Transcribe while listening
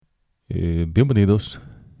Bienvenidos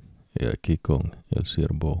aquí con el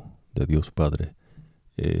siervo de Dios Padre,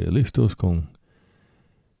 listos con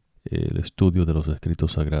el estudio de los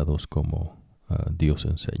escritos sagrados como Dios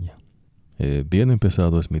enseña. Bien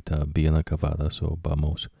empezado es mitad bien acabada, so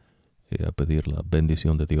vamos a pedir la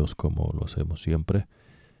bendición de Dios como lo hacemos siempre.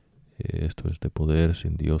 Esto es de poder,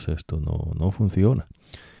 sin Dios esto no funciona.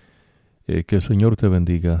 Que el Señor te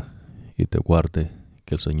bendiga y te guarde,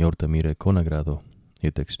 que el Señor te mire con agrado y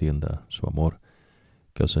te extienda su amor,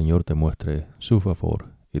 que el Señor te muestre su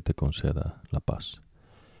favor y te conceda la paz.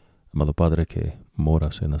 Amado Padre que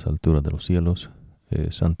moras en las alturas de los cielos,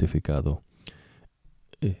 santificado,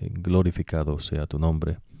 glorificado sea tu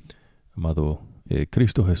nombre. Amado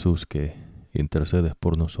Cristo Jesús que intercedes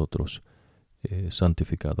por nosotros,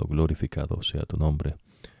 santificado, glorificado sea tu nombre.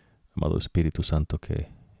 Amado Espíritu Santo que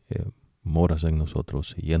moras en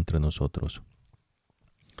nosotros y entre nosotros,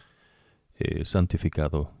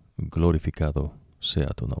 santificado, glorificado sea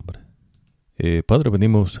tu nombre. Padre,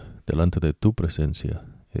 venimos delante de tu presencia,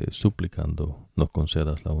 suplicando nos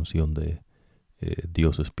concedas la unción de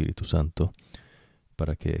Dios Espíritu Santo,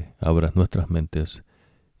 para que abras nuestras mentes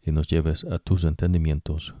y nos lleves a tus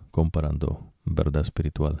entendimientos, comparando verdad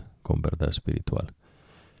espiritual con verdad espiritual.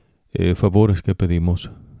 Favores que pedimos,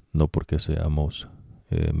 no porque seamos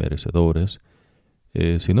merecedores,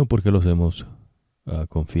 sino porque los hemos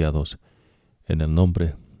confiados en el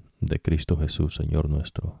nombre de Cristo Jesús, Señor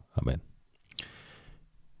nuestro. Amén.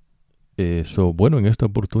 Bueno, en esta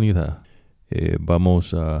oportunidad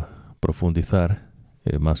vamos a profundizar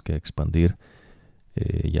más que expandir.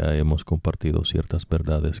 Ya hemos compartido ciertas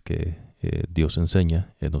verdades que Dios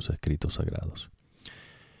enseña en los escritos sagrados.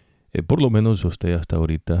 Por lo menos usted hasta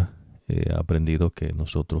ahorita ha aprendido que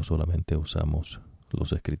nosotros solamente usamos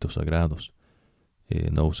los escritos sagrados.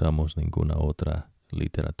 No usamos ninguna otra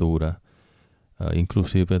literatura,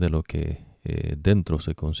 inclusive de lo que dentro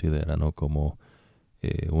se considera, ¿no?, como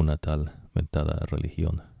una tal mentada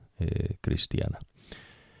religión cristiana.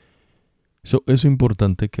 Es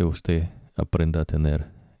importante que usted aprenda a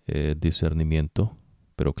tener discernimiento,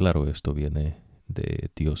 pero claro, esto viene de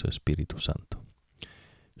Dios Espíritu Santo.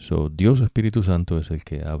 Dios Espíritu Santo es el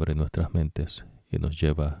que abre nuestras mentes y nos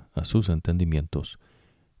lleva a sus entendimientos,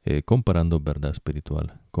 comparando verdad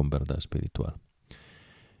espiritual con verdad espiritual.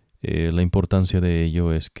 La importancia de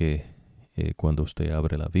ello es que cuando usted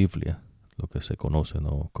abre la Biblia, lo que se conoce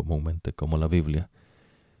comúnmente como la Biblia,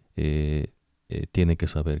 tiene que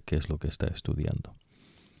saber qué es lo que está estudiando.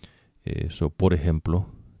 Por ejemplo,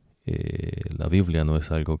 la Biblia no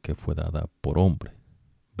es algo que fue dada por hombre.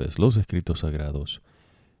 ¿Ves? Los escritos sagrados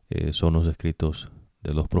son los escritos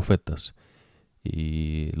de los profetas,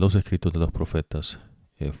 y los escritos de los profetas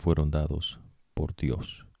fueron dados por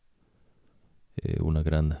Dios. Una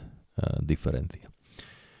gran diferencia.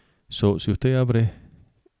 Si usted abre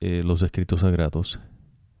los escritos sagrados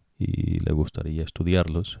y le gustaría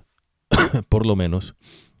estudiarlos, por lo menos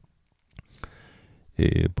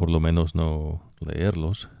no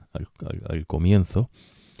leerlos al comienzo,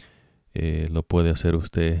 lo puede hacer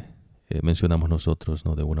usted, mencionamos nosotros,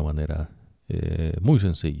 ¿no?, de una manera muy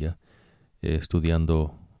sencilla,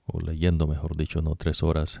 estudiando o leyendo, mejor dicho, 3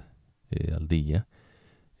 horas al día.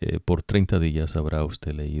 Por 30 días habrá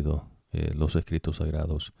usted leído los escritos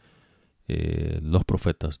sagrados, los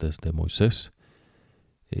profetas desde Moisés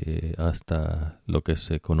hasta lo que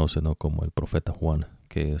se conoce, ¿no?, como el profeta Juan,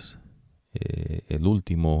 que es el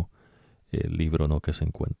último libro, ¿no?, que se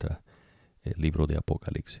encuentra, el libro de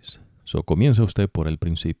Apocalipsis. Comienza usted por el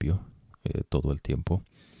principio todo el tiempo,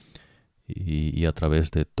 y a través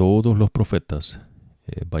de todos los profetas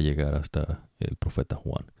va a llegar hasta el profeta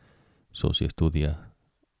Juan. Si estudia,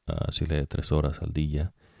 si lee 3 horas al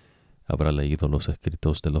día, habrá leído los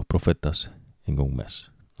escritos de los profetas en un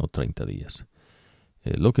mes, o 30 días.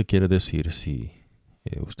 Lo que quiere decir, si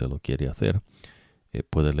usted lo quiere hacer,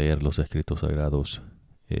 puede leer los escritos sagrados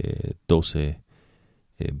 12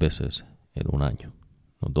 veces en un año,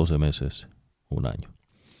 12 meses, un año.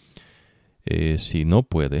 Si no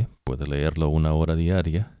puede leerlo 1 hora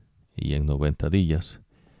diaria, y en 90 días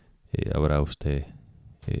habrá usted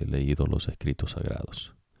leído los escritos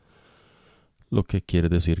sagrados. Lo que quiere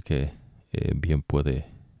decir que bien puede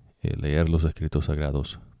leer los escritos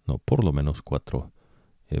sagrados, por lo menos 4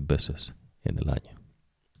 veces en el año.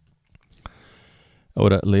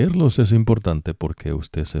 Ahora, leerlos es importante porque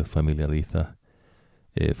usted se familiariza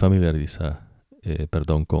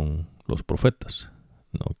con los profetas,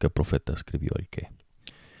 ¿no? ¿Qué profeta escribió el qué?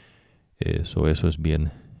 Eso es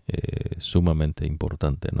bien sumamente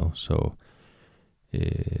importante, ¿no?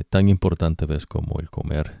 Tan importante ves como el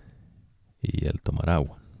comer y el tomar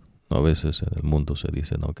agua, A veces en el mundo se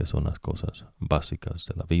dice, ¿no?, que son las cosas básicas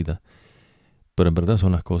de la vida, pero en verdad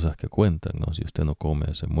son las cosas que cuentan, ¿no? Si usted no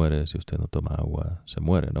come, se muere. Si usted no toma agua, se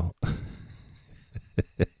muere, ¿no?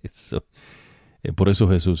 Por eso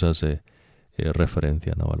Jesús hace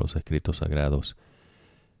referencia, ¿no?, a los escritos sagrados,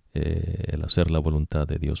 el hacer la voluntad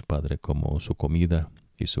de Dios Padre como su comida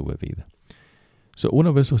y su bebida.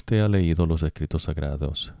 Una vez usted ha leído los escritos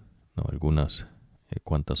sagrados, ¿no?, algunas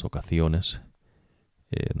cuantas ocasiones,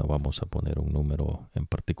 no vamos a poner un número en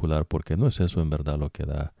particular porque no es eso en verdad lo que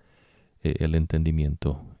da el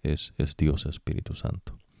entendimiento, es Dios Espíritu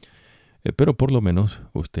Santo. Pero por lo menos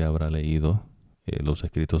usted habrá leído los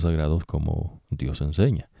escritos sagrados como Dios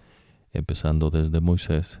enseña, empezando desde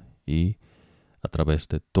Moisés y a través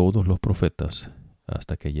de todos los profetas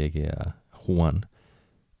hasta que llegue a Juan,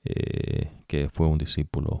 que fue un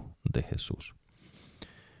discípulo de Jesús.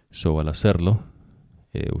 Al hacerlo,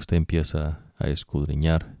 usted empieza a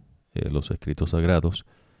escudriñar los escritos sagrados.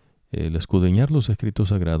 El escudriñar los escritos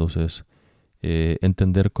sagrados es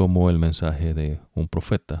entender cómo el mensaje de un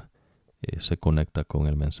profeta se conecta con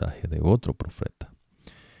el mensaje de otro profeta.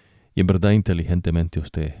 Y en verdad inteligentemente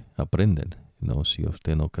usted aprende, ¿no? Si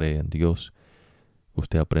usted no cree en Dios,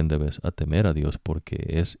 usted aprende a temer a Dios, porque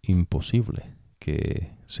es imposible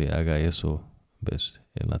que se haga eso, ¿ves?,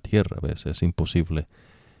 en la tierra, ¿ves? Es imposible,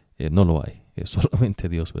 no lo hay. Solamente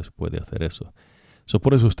Dios, ¿ves?, puede hacer eso.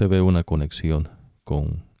 Por eso usted ve una conexión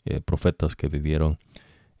con profetas que vivieron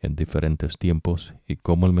en diferentes tiempos y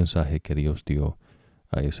cómo el mensaje que Dios dio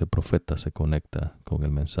a ese profeta se conecta con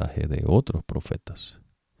el mensaje de otros profetas.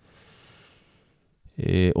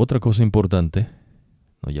 Otra cosa importante,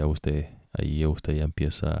 ¿no?, ahí usted ya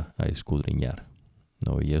empieza a escudriñar,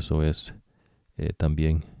 ¿no? Y eso es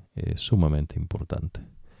también sumamente importante.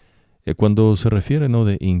 Cuando se refiere, ¿no?,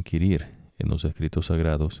 de inquirir en los escritos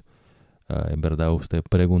sagrados, en verdad usted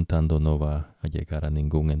preguntando no va a llegar a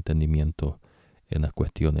ningún entendimiento en las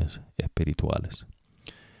cuestiones espirituales.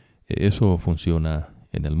 Eso funciona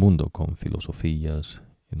en el mundo con filosofías,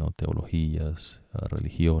 ¿no?, teologías,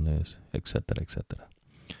 religiones, etcétera, etcétera.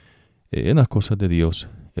 En las cosas de Dios,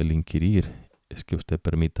 el inquirir es que usted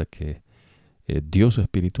permita que Dios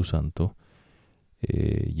Espíritu Santo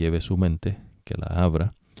lleve su mente, que la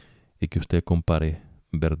abra, y que usted compare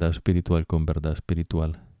verdad espiritual con verdad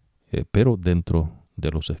espiritual, pero dentro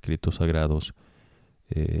de los escritos sagrados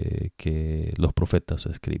que los profetas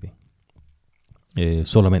escriben.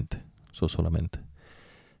 Solamente.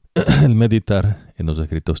 El meditar en los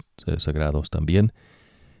escritos sagrados también,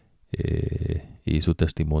 y su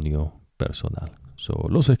testimonio personal.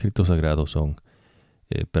 Los escritos sagrados son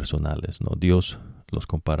personales, ¿no? Dios los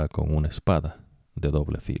compara con una espada de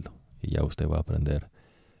doble filo, y ya usted va a aprender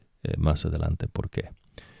más adelante por qué.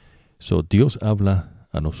 Dios habla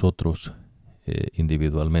a nosotros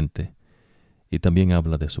individualmente y también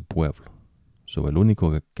habla de su pueblo. El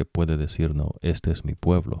único que puede decir, no, este es mi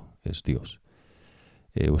pueblo, es Dios.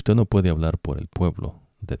 Usted no puede hablar por el pueblo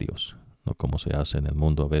de Dios, no como se hace en el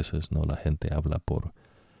mundo a veces, no, la gente habla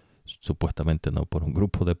supuestamente no por un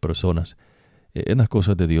grupo de personas. En las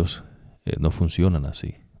cosas de Dios no funcionan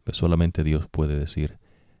así. Solamente Dios puede decir,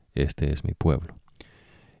 este es mi pueblo.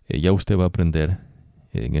 Ya usted va a aprender,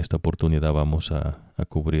 en esta oportunidad vamos a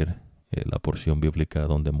cubrir la porción bíblica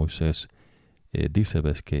donde Moisés dice,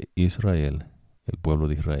 ves, que Israel, el pueblo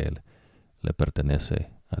de Israel, le pertenece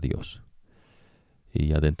a Dios.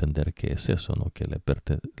 Y ha de entender que es eso, ¿no?, que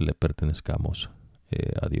le pertenezcamos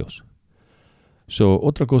a Dios.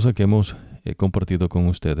 Otra cosa que hemos compartido con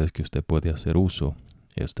ustedes que usted puede hacer uso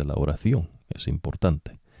es de la oración. Es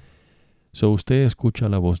importante. Usted escucha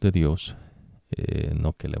la voz de Dios,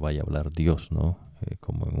 no que le vaya a hablar Dios, ¿no?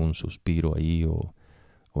 Como en un suspiro ahí o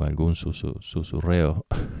algún susurreo.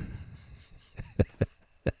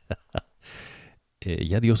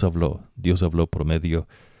 Ya Dios habló por medio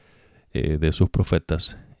de sus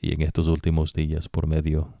profetas y en estos últimos días por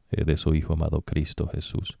medio de su Hijo amado Cristo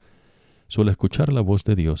Jesús. Al escuchar la voz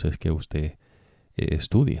de Dios es que usted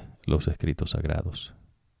estudia los escritos sagrados.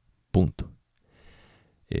 Punto.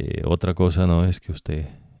 Otra cosa no es que usted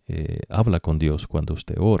habla con Dios cuando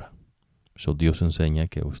usted ora. Dios enseña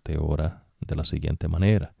que usted ora de la siguiente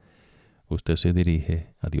manera. Usted se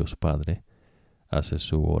dirige a Dios Padre, hace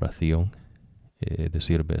su oración,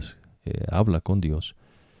 habla con Dios,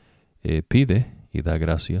 pide y da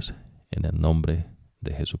gracias en el nombre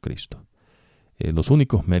de Jesucristo. Los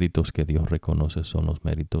únicos méritos que Dios reconoce son los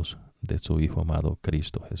méritos de su Hijo amado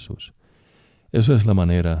Cristo Jesús. Esa es la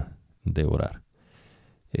manera de orar.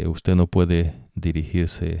 Usted no puede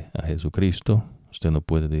dirigirse a Jesucristo, usted no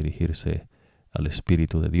puede dirigirse al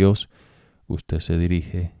Espíritu de Dios, usted se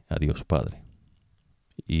dirige a Dios Padre.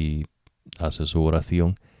 Y hace su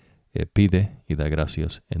oración, pide y da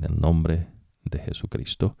gracias en el nombre de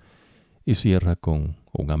Jesucristo y cierra con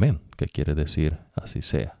un amén, que quiere decir así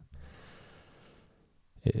sea.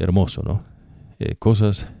 Hermoso, ¿no?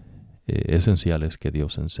 Cosas esenciales que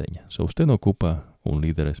Dios enseña. Usted no ocupa un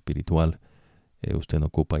líder espiritual, usted no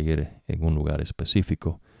ocupa ir en un lugar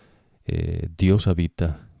específico. Dios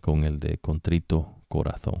habita con el de contrito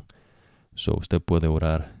corazón. Usted puede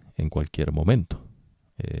orar en cualquier momento.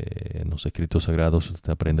 En los escritos sagrados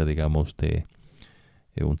usted aprende, digamos, de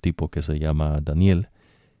un tipo que se llama Daniel,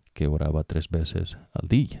 que oraba 3 veces al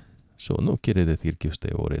día. No quiere decir que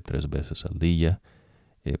usted ore 3 veces al día.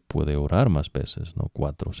 Puede orar más veces, ¿no?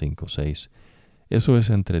 4, 5, 6. Eso es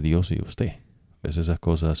entre Dios y usted. Pues esas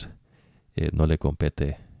cosas no le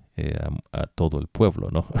compete a todo el pueblo,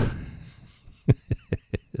 ¿no?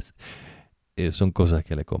 Son cosas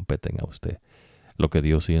que le competen a usted. Lo que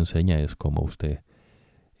Dios sí enseña es cómo usted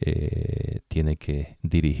tiene que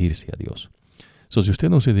dirigirse a Dios. Si usted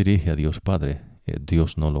no se dirige a Dios Padre,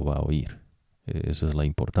 Dios no lo va a oír. Esa es la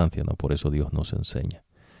importancia, ¿no? Por eso Dios nos enseña.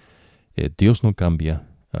 Dios no cambia,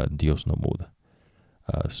 Dios no muda.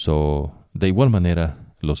 De igual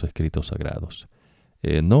manera, los escritos sagrados.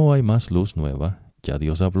 No hay más luz nueva, ya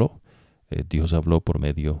Dios habló. Dios habló por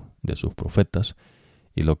medio de sus profetas,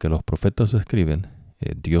 y lo que los profetas escriben,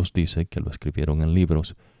 Dios dice que lo escribieron en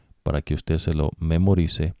libros para que usted se lo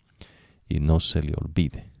memorice y no se le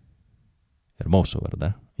olvide. Hermoso,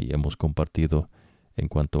 ¿verdad? Y hemos compartido en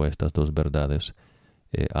cuanto a estas dos verdades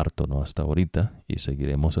harto, ¿no? Hasta ahorita, y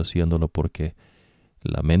seguiremos haciéndolo porque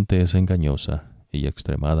la mente es engañosa y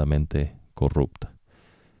extremadamente corrupta.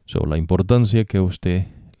 La importancia que usted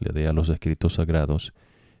le dé a los escritos sagrados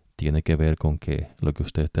tiene que ver con que lo que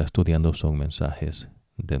usted está estudiando son mensajes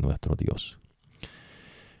de nuestro Dios.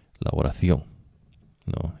 La oración,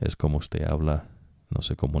 ¿no? Es como usted habla, no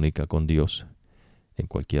se comunica con Dios en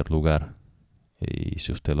cualquier lugar. Y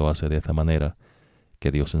si usted lo hace de esa manera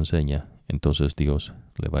que Dios enseña, entonces Dios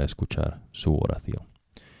le va a escuchar su oración.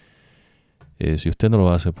 Si usted no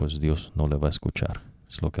lo hace, pues Dios no le va a escuchar.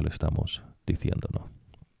 Es lo que le estamos diciendo, ¿no?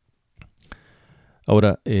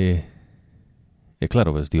 Ahora,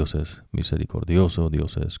 claro, pues Dios es misericordioso,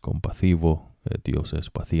 Dios es compasivo, Dios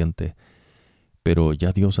es paciente, pero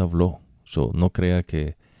ya Dios habló. No crea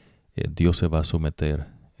que Dios se va a someter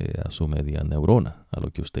a su media neurona, a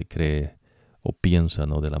lo que usted cree o piensa,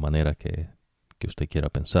 ¿no? De la manera que usted quiera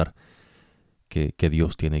pensar, que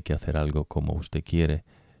Dios tiene que hacer algo como usted quiere.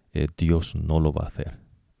 Dios no lo va a hacer.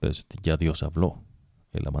 Pues ya Dios habló.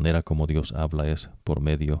 La manera como Dios habla es por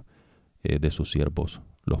medio de sus siervos,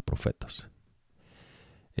 los profetas.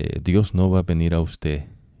 Dios no va a venir a usted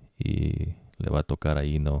y le va a tocar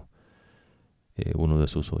ahí, ¿no? Uno de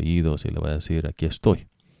sus oídos y le va a decir, aquí estoy.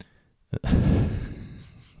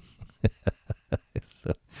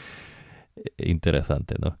 Eso,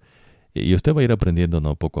 interesante, ¿no? Y usted va a ir aprendiendo,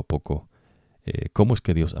 ¿no? Poco a poco cómo es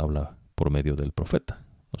que Dios habla por medio del profeta.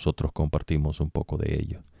 Nosotros compartimos un poco de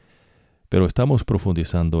ello. Pero estamos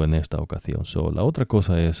profundizando en esta ocasión. La otra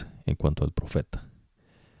cosa es en cuanto al profeta.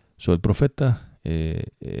 El profeta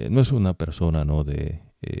no es una persona, ¿no? De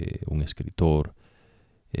un escritor,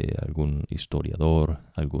 algún historiador,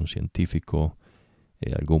 algún científico,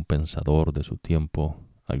 algún pensador de su tiempo,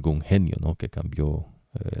 algún genio, ¿no? Que cambió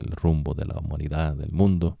el rumbo de la humanidad, del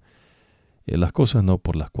mundo. Las cosas, ¿no?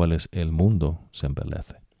 Por las cuales el mundo se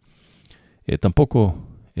embelece. Tampoco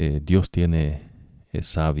Dios tiene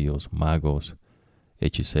sabios, magos,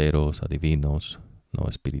 hechiceros, adivinos, no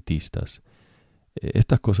espiritistas.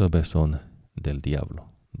 Estas cosas son del diablo,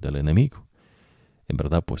 del enemigo. En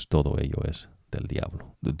verdad, pues todo ello es del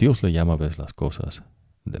diablo. Dios le llama las cosas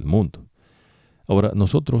del mundo. Ahora,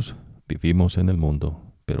 nosotros vivimos en el mundo,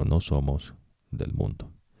 pero no somos del mundo.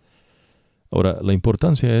 Ahora, la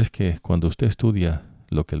importancia es que cuando usted estudia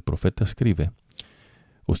lo que el profeta escribe,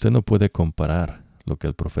 usted no puede comparar lo que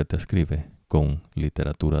el profeta escribe con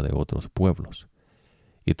literatura de otros pueblos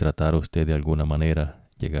y tratar usted de alguna manera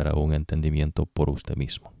llegar a un entendimiento por usted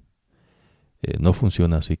mismo. No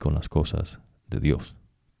funciona así con las cosas de Dios.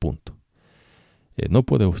 Punto. No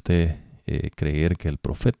puede usted creer que el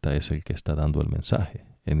profeta es el que está dando el mensaje.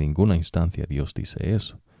 En ninguna instancia Dios dice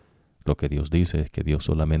eso. Lo que Dios dice es que Dios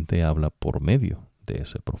solamente habla por medio de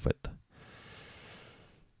ese profeta.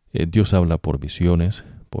 Dios habla por visiones,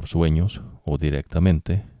 por sueños o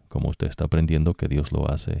directamente, como usted está aprendiendo que Dios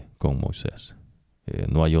lo hace con Moisés.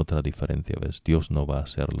 No hay otra diferencia, ¿ves? Dios no va a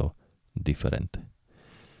hacerlo diferente.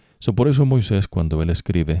 Por eso Moisés, cuando él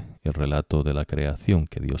escribe el relato de la creación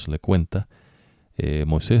que Dios le cuenta,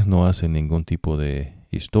 Moisés no hace ningún tipo de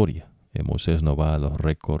historia. Moisés no va a los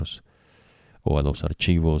récords o a los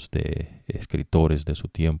archivos de escritores de su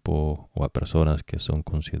tiempo o a personas que son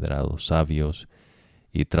considerados sabios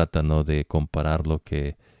y tratan, ¿no?, de comparar lo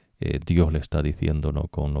que Dios le está diciendo, ¿no?,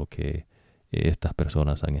 con lo que estas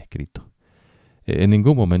personas han escrito. En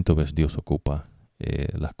ningún momento Dios ocupa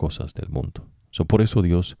las cosas del mundo. Por eso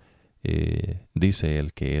Dios dice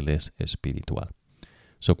él que Él es espiritual.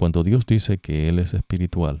 Cuando Dios dice que Él es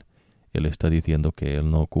espiritual, Él está diciendo que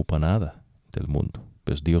Él no ocupa nada del mundo.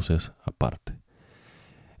 Dios es aparte.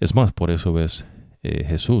 Es más, por eso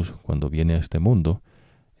Jesús, cuando viene a este mundo,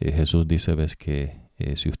 Jesús dice que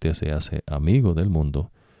si usted se hace amigo del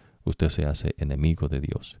mundo, usted se hace enemigo de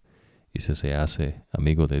Dios. Y si se hace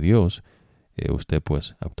amigo de Dios, usted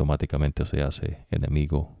pues automáticamente se hace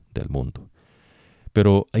enemigo del mundo.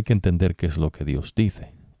 Pero hay que entender qué es lo que Dios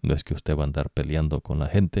dice. No es que usted va a andar peleando con la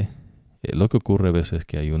gente. Lo que ocurre a veces es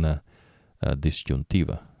que hay una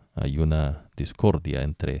disyuntiva, hay una discordia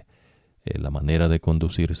entre la manera de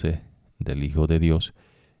conducirse del Hijo de Dios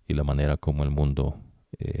y la manera como el mundo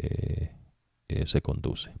se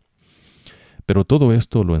conduce. Pero todo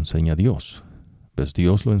esto lo enseña Dios.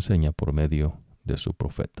 Dios lo enseña por medio de su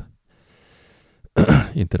profeta.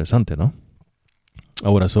 Interesante, ¿no?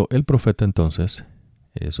 Ahora, el profeta entonces,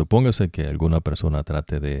 supóngase que alguna persona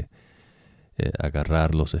trate de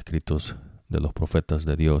agarrar los escritos de los profetas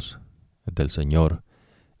de Dios, del Señor,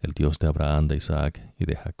 el Dios de Abraham, de Isaac y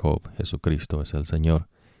de Jacob, Jesucristo es el Señor,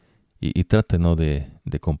 y trate, ¿no?,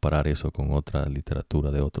 de comparar eso con otra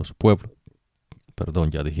literatura de otros pueblos.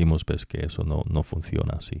 Ya dijimos que eso no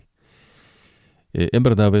funciona así. En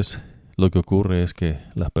verdad, lo que ocurre es que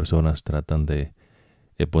las personas tratan de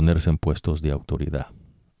ponerse en puestos de autoridad.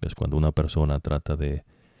 Cuando una persona trata de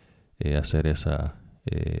hacer esa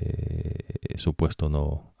supuesto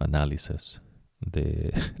no análisis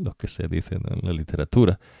de lo que se dice en la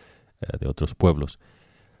literatura de otros pueblos,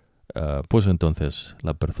 pues entonces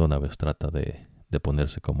la persona trata de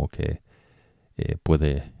ponerse como que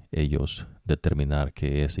puede ellos determinar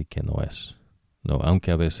qué es y qué no es, ¿no?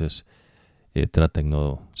 Aunque a veces traten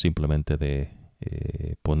no simplemente de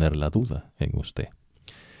poner la duda en usted.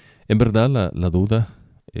 En verdad la duda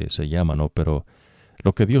se llama, ¿no? Pero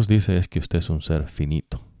lo que Dios dice es que usted es un ser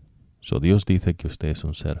finito. Dios dice que usted es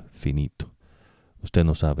un ser finito. Usted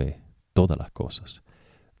no sabe todas las cosas.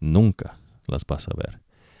 Nunca las va a saber.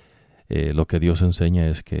 Lo que Dios enseña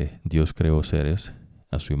es que Dios creó seres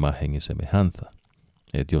a su imagen y semejanza.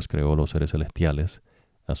 Dios creó los seres celestiales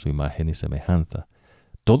a su imagen y semejanza.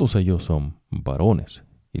 Todos ellos son varones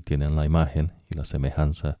y tienen la imagen y la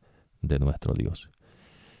semejanza de nuestro Dios.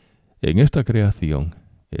 En esta creación,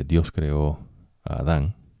 Dios creó a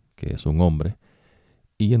Adán, que es un hombre,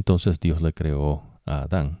 y entonces Dios le creó a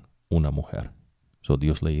Adán una mujer.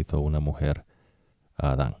 Dios le hizo una mujer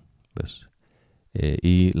a Adán, ¿ves?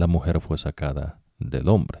 Y la mujer fue sacada del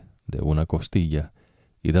hombre, de una costilla,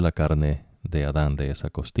 y de la carne de Adán, de esa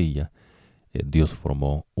costilla, Dios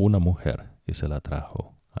formó una mujer y se la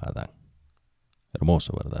trajo a Adán.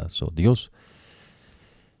 Hermoso, ¿verdad? Dios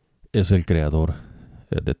es el creador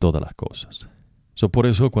de todas las cosas. Por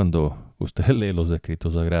eso cuando usted lee los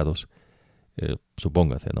escritos sagrados,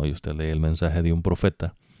 supóngase, ¿no?, y usted lee el mensaje de un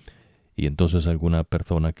profeta, y entonces alguna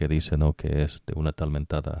persona que dice, ¿no?, que es de una tal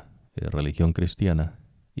mentada religión cristiana,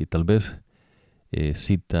 y tal vez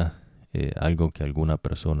cita algo que alguna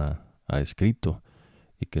persona ha escrito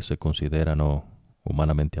y que se considera, no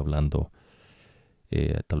humanamente hablando,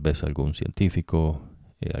 tal vez algún científico,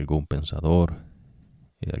 algún pensador,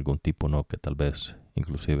 algún tipo, no, que tal vez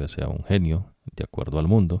inclusive sea un genio de acuerdo al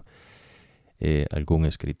mundo, algún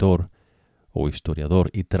escritor o historiador,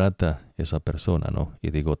 y trata esa persona, ¿no?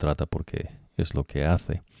 Y digo trata porque es lo que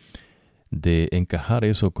hace, de encajar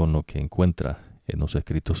eso con lo que encuentra en los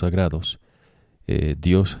escritos sagrados.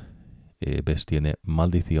 Dios tiene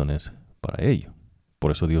maldiciones para ello.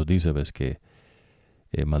 Por eso Dios dice, que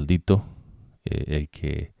maldito el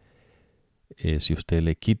que si usted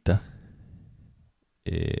le quita,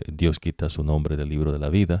 Dios quita su nombre del libro de la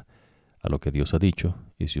vida a lo que Dios ha dicho,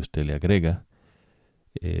 y si usted le agrega,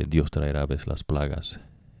 Dios traerá las plagas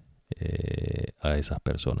a esas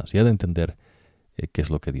personas. Y ha de entender qué es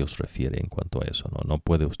lo que Dios refiere en cuanto a eso, ¿no? No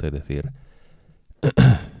puede usted decir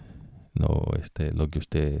no, lo que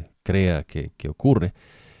usted crea que ocurre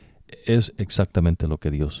es exactamente lo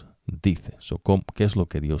que Dios dice. ¿Qué es lo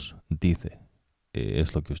que Dios dice?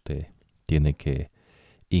 Es lo que usted tiene que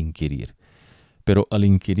inquirir. Pero al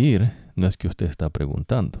inquirir no es que usted está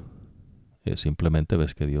preguntando. Simplemente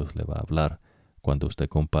que Dios le va a hablar cuando usted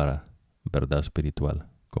compara verdad espiritual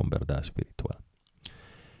con verdad espiritual.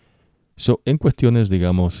 En cuestiones,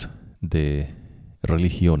 digamos, de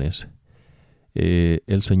religiones,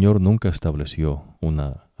 El Señor nunca estableció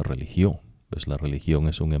una religión. Pues la religión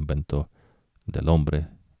es un invento del hombre,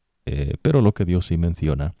 pero lo que Dios sí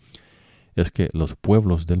menciona es que los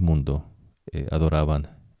pueblos del mundo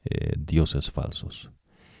adoraban dioses falsos.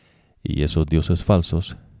 Y esos dioses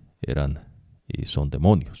falsos eran y son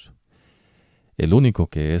demonios. El único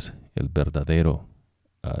que es el verdadero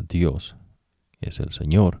Dios es el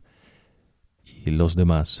Señor, y los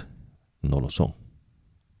demás no lo son.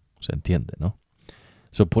 ¿Se entiende, no?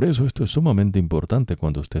 Por eso esto es sumamente importante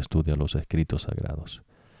cuando usted estudia los escritos sagrados.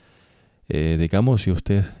 Digamos, si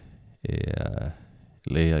usted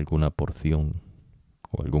lee alguna porción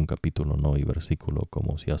o algún capítulo, ¿no?, y versículo,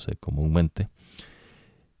 como se hace comúnmente,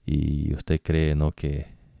 y usted cree, ¿no?, que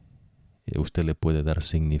usted le puede dar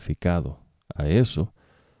significado a eso,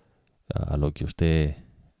 a lo que usted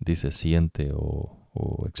dice, siente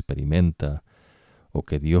o experimenta, o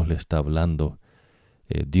que Dios le está hablando.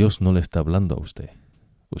 Dios no le está hablando a usted.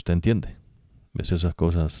 ¿Usted entiende? ¿Ves? Esas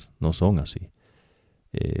cosas no son así.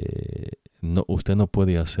 Usted no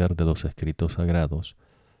puede hacer de los escritos sagrados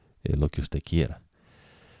lo que usted quiera.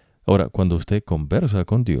 Ahora, cuando usted conversa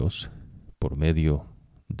con Dios por medio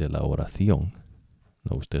de la oración,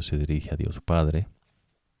 ¿no?, usted se dirige a Dios Padre,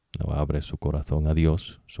 ¿no?, abre su corazón a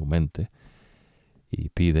Dios, su mente, y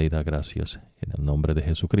pide y da gracias en el nombre de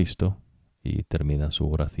Jesucristo, y termina su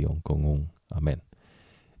oración con un amén.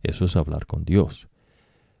 Eso es hablar con Dios.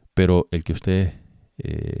 Pero el que usted,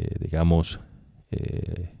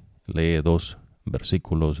 lee 2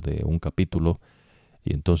 versículos de un capítulo,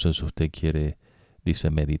 y entonces usted dice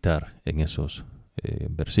meditar en esos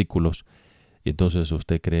versículos, y entonces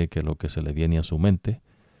usted cree que lo que se le viene a su mente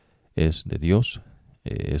es de Dios,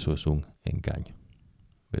 eso es un engaño.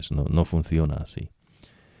 ¿Ves? No funciona así.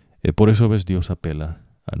 Por eso, ¿ves?, Dios apela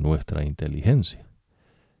a nuestra inteligencia.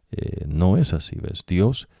 No es así, ¿ves?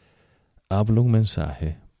 Dios habla un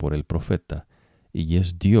mensaje por el profeta, y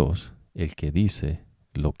es Dios el que dice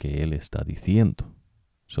lo que Él está diciendo.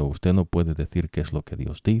 Usted no puede decir qué es lo que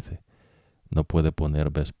Dios dice. No puede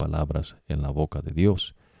poner, ¿ves?, palabras en la boca de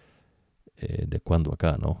Dios. ¿De cuándo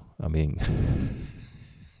acá, no? Amén.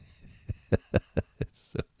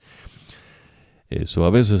 Eso a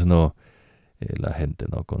veces no, la gente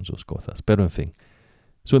no con sus cosas. Pero en fin.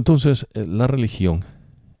 Entonces, la religión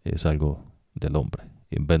es algo del hombre,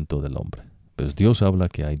 invento del hombre. Pues Dios habla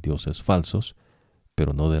que hay dioses falsos,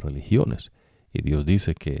 pero no de religiones. Y Dios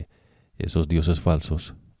dice que esos dioses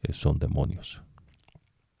falsos son demonios.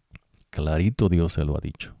 Clarito Dios se lo ha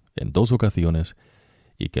dicho en 2 ocasiones,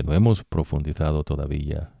 y que no hemos profundizado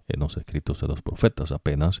todavía en los escritos de los profetas,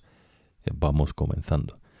 apenas vamos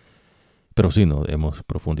comenzando. Pero sí, no hemos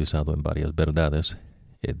profundizado en varias verdades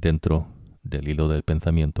dentro del hilo del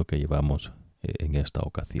pensamiento que llevamos en esta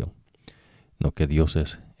ocasión. No, que Dios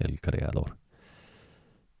es el creador.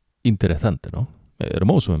 Interesante, ¿no?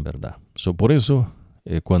 Hermoso en verdad. Por eso,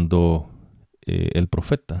 cuando el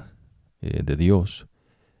profeta de Dios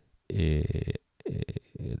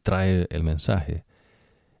trae el mensaje,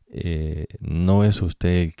 no es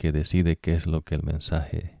usted el que decide qué es lo que el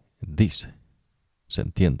mensaje dice. ¿Se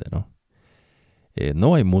entiende, no?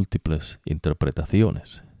 No hay múltiples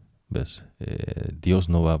interpretaciones. ¿Ves? Dios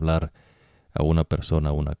no va a hablar a una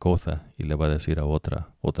persona una cosa y le va a decir a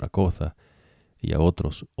otra cosa, y a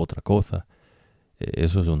otros otra cosa.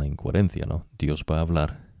 Eso es una incoherencia, ¿no? Dios va a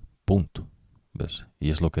hablar, punto. ¿Ves? Y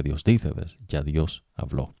es lo que Dios dice, ¿ves? Ya Dios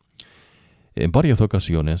habló. En varias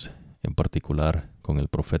ocasiones, en particular con el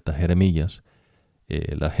profeta Jeremías,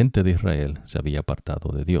 la gente de Israel se había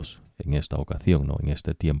apartado de Dios en esta ocasión, ¿no?, en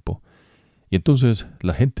este tiempo. Y entonces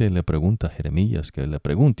la gente le pregunta a Jeremías que le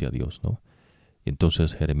pregunte a Dios, ¿no? Y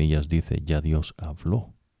entonces Jeremías dice, ya Dios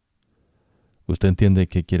habló. ¿Usted entiende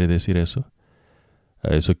qué quiere decir eso?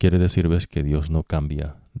 Eso quiere decir, ¿ves?, que Dios no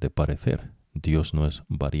cambia de parecer. Dios no es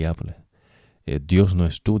variable. Dios no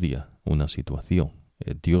estudia una situación.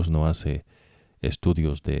 Dios no hace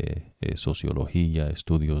estudios de sociología,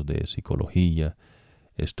 estudios de psicología,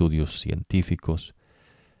 estudios científicos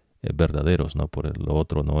verdaderos, ¿no? Por lo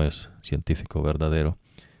otro no es científico verdadero.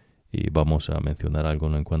 Y vamos a mencionar algo,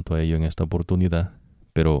 ¿no?, en cuanto a ello en esta oportunidad,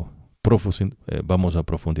 pero vamos a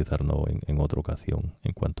profundizar, ¿no?, en otra ocasión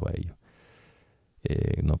en cuanto a ello.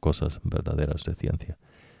 No cosas verdaderas de ciencia.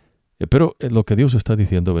 Pero lo que Dios está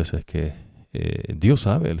diciendo, ¿ves?, es que Dios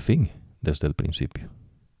sabe el fin desde el principio.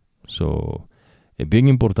 Es bien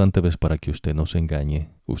importante, ¿ves?, para que usted no se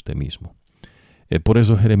engañe usted mismo. Por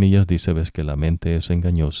eso Jeremías dice, ¿ves?, que la mente es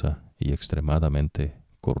engañosa y extremadamente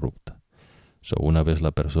corrupta. Una vez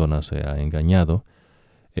la persona se ha engañado,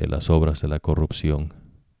 las obras de la corrupción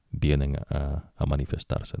vienen a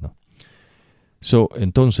manifestarse, ¿no?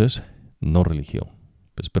 Entonces, no religión.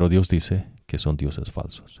 Pero Dios dice que son dioses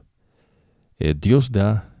falsos. Dios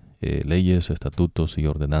da leyes, estatutos y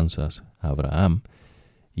ordenanzas a Abraham,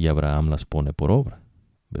 y Abraham las pone por obra.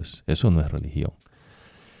 ¿Ves? Eso no es religión.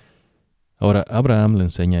 Ahora, Abraham le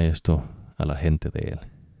enseña esto a la gente de él,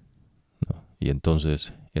 ¿no? Y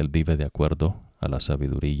entonces él vive de acuerdo a la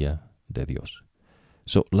sabiduría de Dios.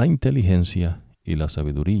 La inteligencia y la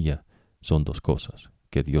sabiduría son dos cosas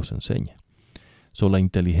que Dios enseña. La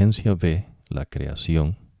inteligencia ve la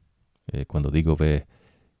creación. Cuando digo ve,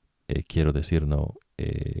 quiero decir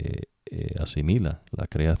asimila la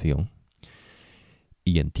creación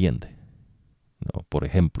y entiende, ¿no? Por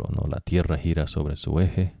ejemplo, ¿no? La tierra gira sobre su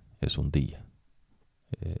eje, es un día.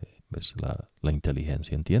 ¿Ves? La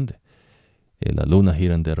inteligencia entiende. La luna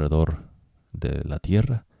gira en derredor de la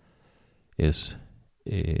tierra, es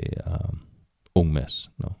un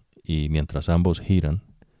mes, ¿no? Y mientras ambos giran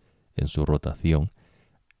en su rotación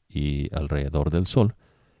y alrededor del sol,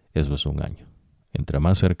 eso es un año. Entre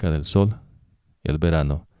más cerca del sol, el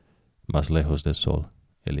verano, más lejos del sol,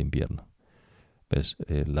 el invierno. ¿Ves?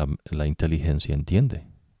 La inteligencia entiende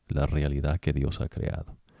la realidad que Dios ha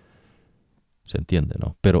creado. ¿Se entiende,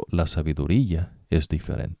 no? Pero la sabiduría es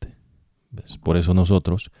diferente. ¿Ves? Por eso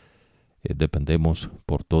nosotros dependemos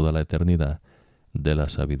por toda la eternidad de la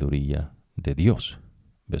sabiduría de Dios.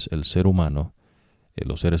 ¿Ves? El ser humano,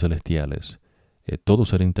 los seres celestiales, todo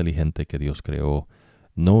ser inteligente que Dios creó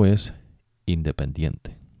no es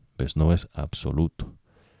independiente. ¿Ves? No es absoluto.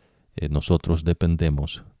 Nosotros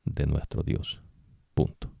dependemos de nuestro Dios.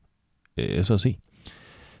 Punto. Es así.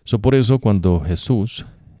 Por eso cuando Jesús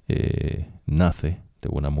nace de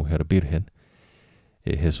una mujer virgen,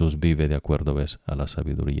 Jesús vive de acuerdo, ¿ves?, a la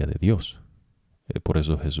sabiduría de Dios. Por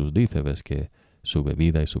eso Jesús dice, ¿ves?, que su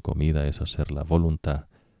bebida y su comida es hacer la voluntad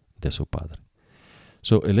de su Padre.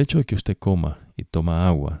 El hecho de que usted coma y toma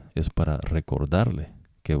agua es para recordarle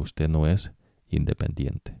que usted no es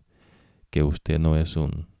independiente, que usted no es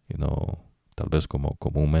tal vez como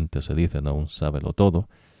comúnmente se dice, un sábelo-todo,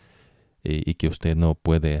 y que usted no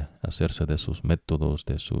puede hacerse de sus métodos,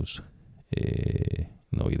 de sus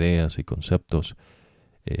ideas y conceptos,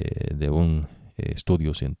 de un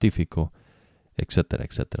estudio científico, etcétera,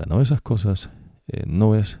 etcétera. No, esas cosas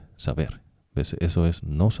no es saber. ¿Ves? Eso es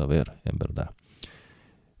no saber, en verdad.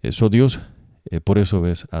 Dios, por eso,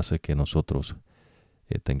 ¿ves?, hace que nosotros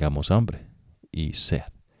tengamos hambre y sed.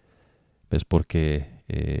 ¿Ves? Porque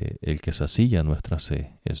el que sacía nuestra sed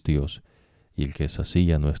es Dios, y el que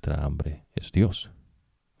sacía nuestra hambre es Dios.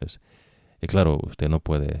 ¿Ves? Y claro, usted no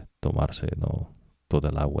puede tomarse toda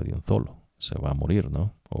el agua de un solo. Se va a morir,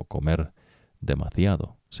 ¿no? O comer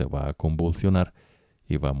demasiado. Se va a convulsionar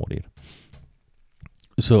y va a morir.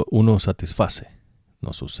 Uno satisface,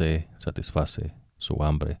 no su sed, satisface su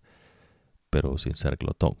hambre, pero sin ser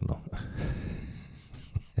glotón, ¿no?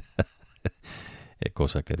 Es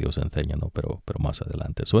cosa que Dios enseña, ¿no? Pero más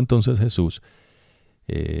adelante. Entonces Jesús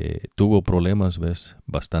tuvo problemas, ¿ves?,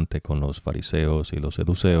 bastante con los fariseos y los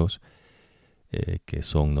saduceos, que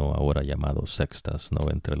son ahora llamados sectas,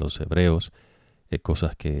 entre los hebreos,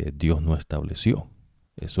 cosas que Dios no estableció.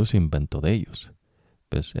 Eso es invento de ellos.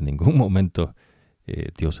 ¿Ves? En ningún momento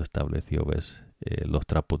Dios estableció, ¿ves?, los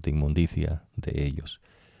trapos de inmundicia de ellos.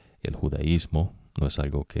 El judaísmo no es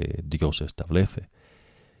algo que Dios establece.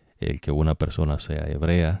 El que una persona sea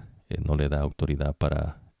hebrea no le da autoridad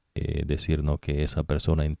para decir que esa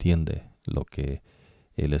persona entiende lo que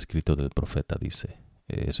el escrito del profeta dice.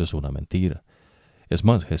 Eso es una mentira. Es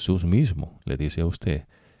más, Jesús mismo le dice a usted,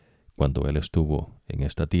 cuando él estuvo en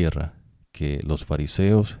esta tierra, que los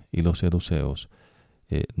fariseos y los saduceos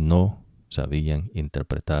no sabían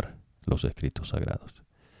interpretar los escritos sagrados.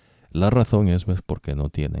 La razón es, ¿ves?, porque no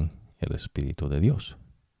tienen el Espíritu de Dios.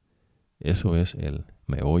 Eso es el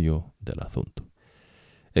meollo del asunto.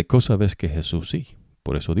 Cosa, ves, que Jesús sí.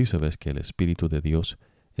 Por eso dice, ves, que el Espíritu de Dios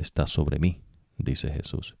está sobre mí, dice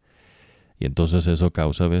Jesús. Y entonces eso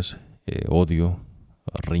causa, ves, odio,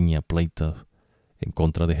 riña, pleito en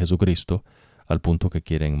contra de Jesucristo, al punto que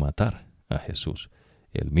quieren matar a Jesús.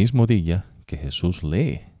 El mismo día que Jesús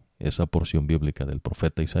lee esa porción bíblica del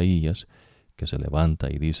profeta Isaías, que se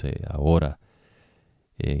levanta y dice, ahora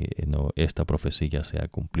esta profecía se ha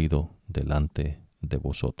cumplido delante de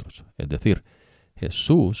vosotros. Es decir,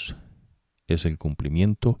 Jesús es el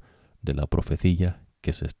cumplimiento de la profecía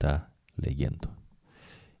que se está leyendo.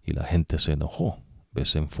 Y la gente se enojó,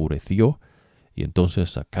 se enfureció, y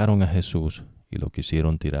entonces sacaron a Jesús y lo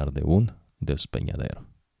quisieron tirar de un despeñadero.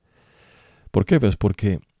 ¿Por qué? ¿Ves?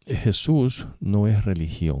 Porque Jesús no es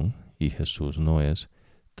religión y Jesús no es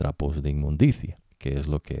trapos de inmundicia, que es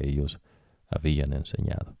lo que ellos habían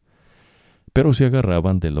enseñado. pero se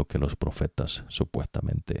agarraban de lo que los profetas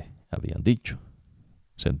supuestamente habían dicho.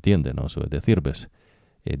 ¿Se entiende, no? Eso es decir, ¿ves?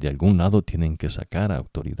 De algún lado tienen que sacar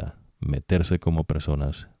autoridad, meterse como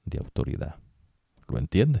personas de autoridad. ¿Lo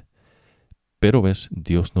entiende? Pero, ¿ves?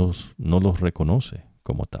 Dios no los reconoce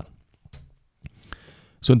como tal.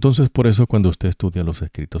 Entonces, por eso cuando usted estudia los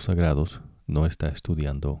escritos sagrados, no está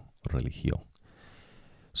estudiando religión.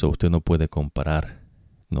 Usted no puede comparar,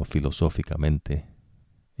 no filosóficamente,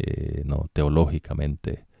 no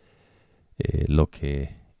teológicamente, lo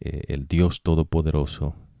que el Dios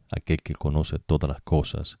Todopoderoso, aquel que conoce todas las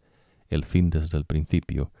cosas, el fin desde el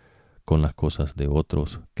principio, con las cosas de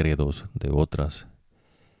otros credos, de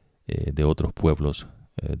otros pueblos,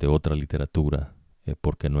 de otra literatura,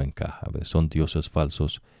 porque no encaja. ¿Ves? Son dioses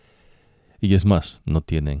falsos y es más, no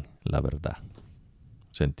tienen la verdad.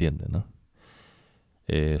 ¿Se entiende, no?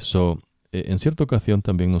 En cierta ocasión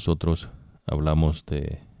también nosotros hablamos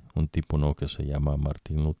de un tipo, ¿no?, que se llama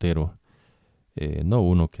Martín Lutero, no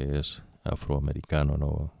uno que es afroamericano,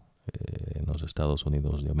 ¿no?, en los Estados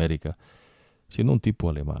Unidos de América, sino un tipo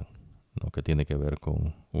alemán, ¿no?, que tiene que ver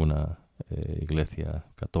con una iglesia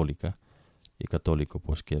católica, y católico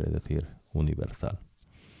pues quiere decir universal.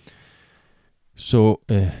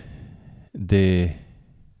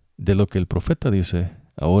 De lo que el profeta dice,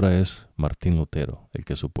 ahora es Martín Lutero el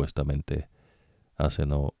que supuestamente hace,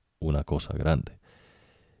 ¿no?, una cosa grande.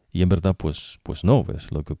 Y en verdad, pues no,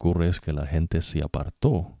 ¿ves? Lo que ocurre es que la gente se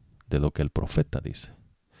apartó de lo que el profeta dice.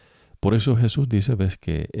 Por eso Jesús dice, ¿ves?,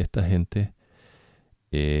 que esta gente,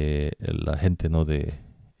 la gente, ¿no?,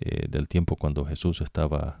 del tiempo cuando Jesús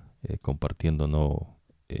estaba compartiendo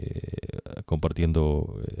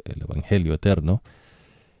el Evangelio eterno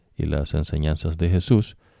y las enseñanzas de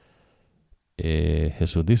Jesús,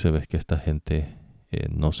 Jesús dice, ves, que esta gente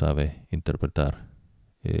no sabe interpretar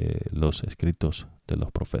los escritos de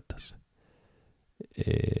los profetas.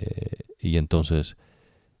 Y entonces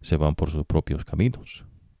se van por sus propios caminos.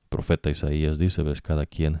 El profeta Isaías dice, ves, cada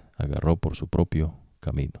quien agarró por su propio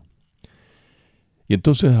camino. Y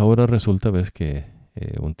entonces ahora resulta, ves, que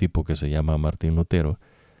un tipo que se llama Martín Lutero,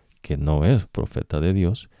 que no es profeta de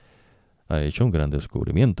Dios, ha hecho un gran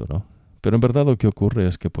descubrimiento, ¿no? Pero en verdad lo que ocurre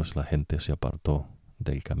es que pues la gente se apartó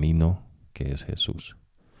del camino que es Jesús.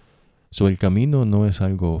 El camino no es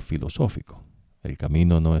algo filosófico. El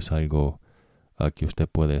camino no es algo que usted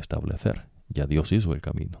puede establecer. Ya Dios hizo el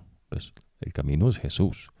camino. Pues el camino es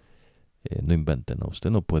Jesús. No invente, ¿no?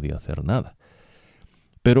 Usted no puede hacer nada.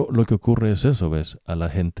 Pero lo que ocurre es eso, ¿ves? A la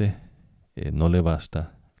gente no le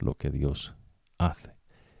basta lo que Dios hace.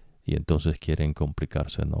 Y entonces quieren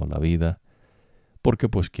complicarse, ¿no?, la vida, porque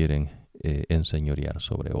pues quieren enseñorear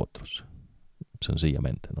sobre otros.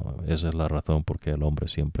 Sencillamente, ¿no? Esa es la razón por qué el hombre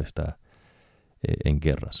siempre está en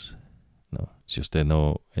guerras, ¿no? Si usted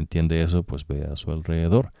no entiende eso, pues ve a su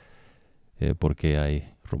alrededor, porque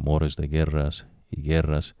hay rumores de guerras y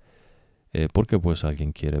guerras, porque pues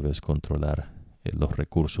alguien quiere, ves, controlar los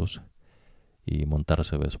recursos y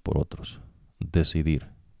montarse, ves, por otros, decidir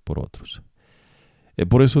por otros.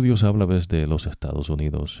 Por eso Dios habla, ves, de los Estados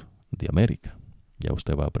Unidos de América. Ya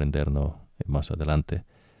usted va a aprender, ¿no?, más adelante.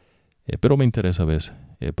 Pero me interesa, ves,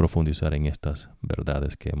 profundizar en estas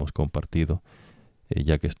verdades que hemos compartido,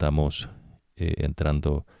 ya que estamos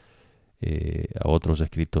entrando a otros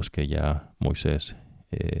escritos que ya Moisés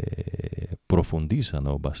profundiza,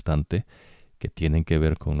 ¿no?, bastante, que tienen que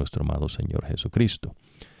ver con nuestro amado Señor Jesucristo,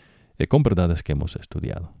 con verdades que hemos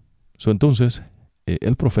estudiado. Entonces,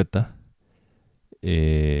 el profeta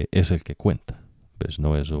es el que cuenta, ¿ves?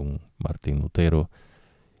 No es un Martín Lutero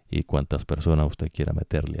y cuántas personas usted quiera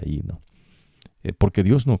meterle ahí, ¿no? Porque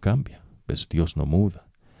Dios no cambia, ¿ves? Dios no muda.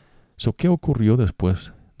 ¿Qué ocurrió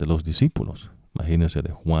después de los discípulos? Imagínense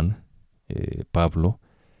de Juan, Pablo,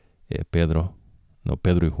 Pedro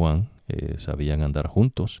y Juan sabían andar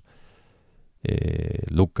juntos,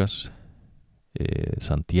 Lucas,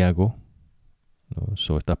 Santiago, ¿no?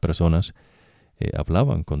 Estas personas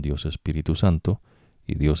hablaban con Dios Espíritu Santo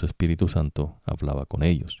y Dios Espíritu Santo hablaba con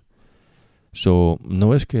ellos.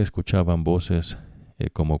 No es que escuchaban voces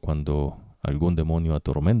como cuando algún demonio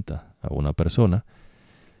atormenta a una persona,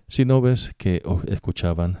 sino ves que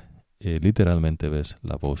escuchaban literalmente, ves,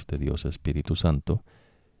 la voz de Dios Espíritu Santo,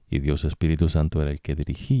 y Dios Espíritu Santo era el que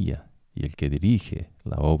dirigía y el que dirige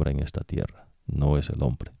la obra en esta tierra, no es el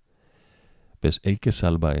hombre. Ves, el que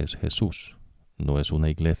salva es Jesús, no es una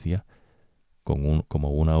iglesia como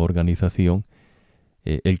una organización.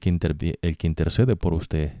 El que intercede por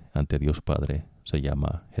usted ante Dios Padre se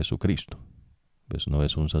llama Jesucristo. Pues no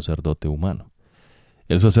es un sacerdote humano.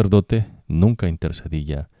 El sacerdote nunca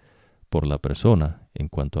intercedía por la persona en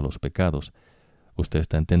cuanto a los pecados. Usted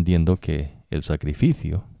está entendiendo que el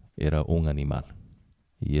sacrificio era un animal.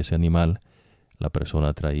 Y ese animal, la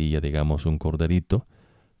persona traía, digamos, un corderito,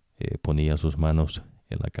 ponía sus manos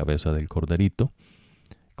en la cabeza del corderito,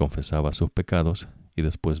 confesaba sus pecados y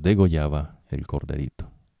después degollaba el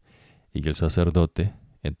corderito. Y el sacerdote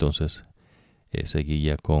entonces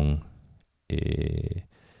seguía con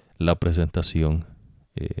la presentación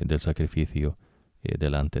del sacrificio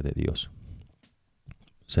delante de Dios.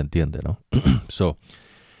 ¿Se entiende, no?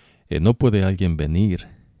 No puede alguien venir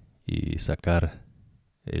y sacar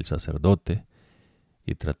el sacerdote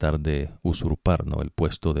y tratar de usurpar, ¿no?, el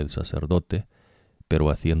puesto del sacerdote, pero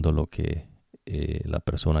haciendo lo que la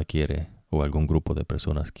persona quiere o algún grupo de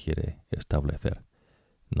personas quiere establecer.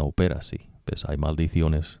 No opera así. Pues hay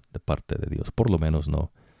maldiciones de parte de Dios, por lo menos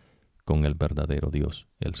no con el verdadero Dios,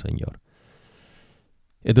 el Señor.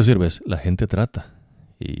 Es decir, ves, la gente trata,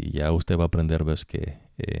 y ya usted va a aprender, ves, que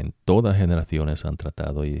en todas generaciones han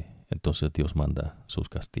tratado y entonces Dios manda sus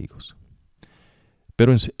castigos.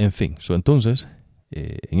 Pero en fin, entonces,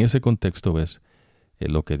 en ese contexto, ves,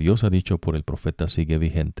 lo que Dios ha dicho por el profeta sigue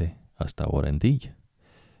vigente hasta ahora en día.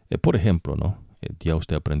 Por ejemplo, ¿no? Ya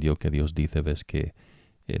usted aprendió que Dios dice, ves, que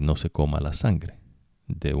no se coma la sangre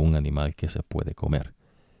de un animal que se puede comer.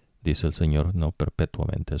 Dice el Señor, no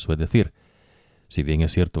perpetuamente. Eso es decir, si bien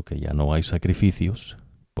es cierto que ya no hay sacrificios,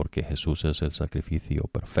 porque Jesús es el sacrificio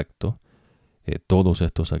perfecto, todos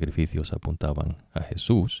estos sacrificios apuntaban a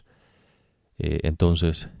Jesús,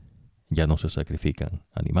 entonces ya no se sacrifican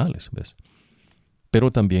animales, ¿ves?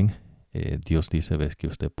 Pero también Dios dice, ves, que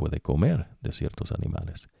usted puede comer de ciertos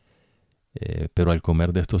animales. Pero al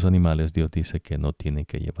comer de estos animales, Dios dice que no tienen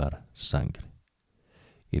que llevar sangre.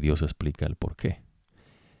 Y Dios explica el por qué.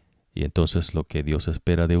 Y entonces lo que Dios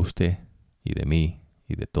espera de usted y de mí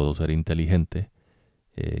y de todo ser inteligente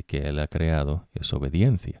que Él ha creado es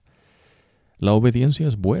obediencia. La obediencia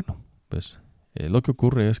es bueno. Pues lo que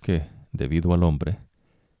ocurre es que debido al hombre,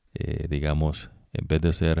 digamos, en vez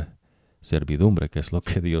de ser servidumbre, que es lo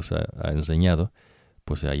que Dios ha enseñado,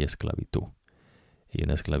 pues hay esclavitud. Y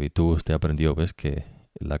en esclavitud usted aprendió, ves, que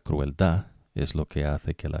la crueldad es lo que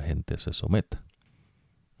hace que la gente se someta,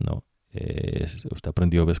 ¿no? Usted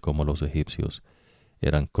aprendió, ves, cómo los egipcios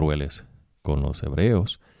eran crueles con los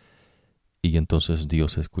hebreos, y entonces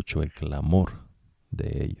Dios escuchó el clamor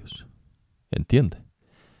de ellos. ¿Entiende?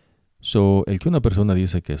 El que una persona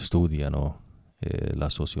dice que estudia, ¿no?, la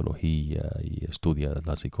sociología y estudia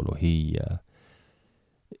la psicología,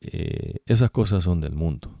 esas cosas son del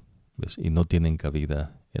mundo, ¿ves? Y no tienen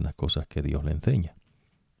cabida en las cosas que Dios le enseña.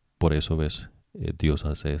 Por eso, ves, Dios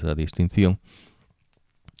hace esa distinción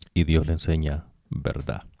y Dios le enseña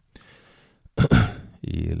verdad.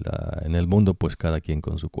 Y en el mundo, pues cada quien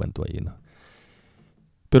con su cuento ahí, ¿no?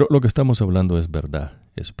 Pero lo que estamos hablando es verdad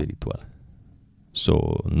espiritual.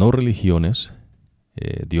 No religiones.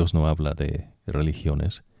 Dios no habla de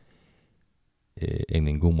religiones en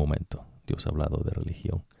ningún momento. Dios ha hablado de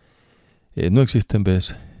religión. No existen,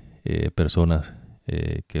 ves, personas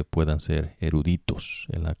que puedan ser eruditos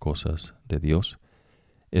en las cosas de Dios.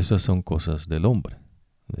 Esas son cosas del hombre.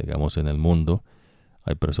 Digamos, en el mundo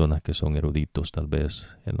hay personas que son eruditos tal vez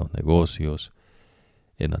en los negocios,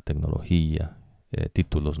 en la tecnología,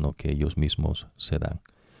 títulos, ¿no?, que ellos mismos se dan.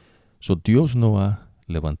 Dios no ha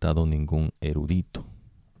levantado ningún erudito.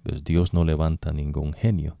 Pues Dios no levanta ningún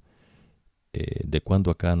genio. ¿De cuándo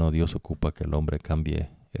acá no Dios ocupa que el hombre cambie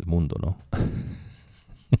el mundo, no?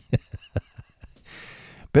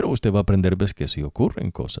 Pero usted va a aprender, ves, que sí ocurren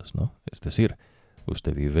cosas, ¿no? Es decir,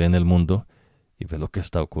 usted vive en el mundo y ve lo que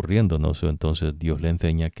está ocurriendo, ¿no? Entonces Dios le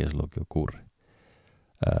enseña qué es lo que ocurre.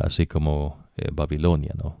 Así como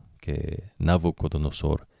Babilonia, ¿no? Que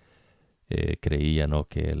Nabucodonosor creía, ¿no?,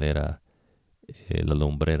 que él era la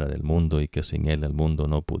lumbrera del mundo y que sin él el mundo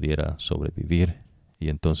no pudiera sobrevivir. Y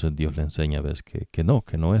entonces Dios le enseña, ves, que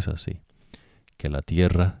no es así. Que la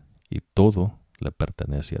tierra y todo le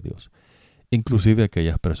pertenece a Dios. Inclusive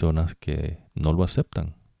aquellas personas que no lo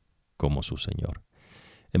aceptan como su Señor.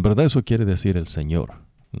 En verdad eso quiere decir el Señor,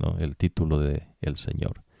 ¿no? El título de el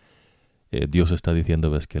Señor. Dios está diciendo,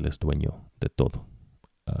 ves, que Él es dueño de todo.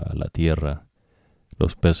 La tierra,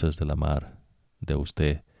 los peces de la mar, de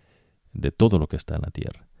usted, de todo lo que está en la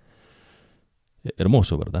tierra.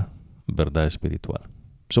 Hermoso, ¿verdad? Verdad espiritual.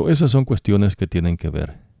 Esas son cuestiones que tienen que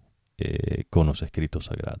ver con los escritos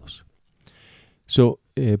sagrados.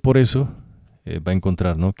 Por eso va a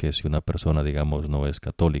encontrar, ¿no?, que si una persona, digamos, no es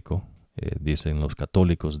católico, los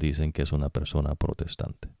católicos dicen que es una persona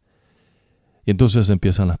protestante. Y entonces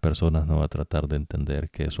empiezan las personas, ¿no?, a tratar de entender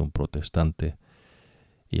qué es un protestante,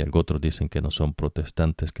 y otros dicen que no son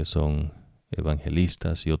protestantes, que son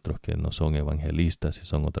evangelistas, y otros que no son evangelistas y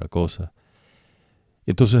son otra cosa.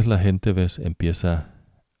 Entonces la gente, ¿ves?, empieza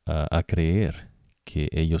a creer que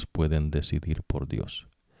ellos pueden decidir por Dios.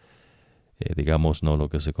 Digamos, no lo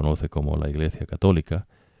que se conoce como la Iglesia Católica,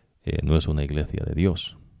 no es una iglesia de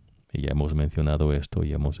Dios. Y ya hemos mencionado esto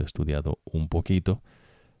y hemos estudiado un poquito,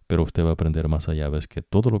 pero usted va a aprender más allá, ves que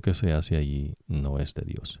todo lo que se hace allí no es de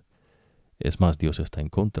Dios. Es más, Dios está en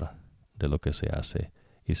contra de lo que se hace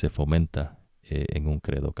y se fomenta en un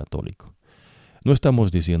credo católico. No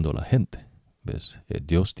estamos diciendo la gente, ¿ves?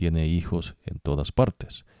 Dios tiene hijos en todas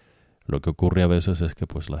partes. Lo que ocurre a veces es que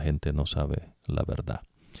pues la gente no sabe la verdad.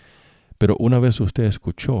 Pero una vez usted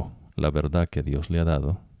escuchó la verdad que Dios le ha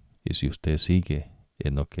dado, y si usted sigue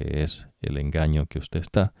en lo que es el engaño que usted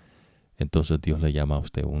está, entonces Dios le llama a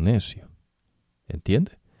usted un necio.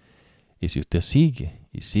 ¿Entiende? Y si usted sigue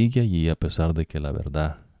y sigue allí a pesar de que la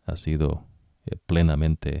verdad ha sido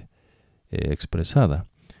plenamente expresada,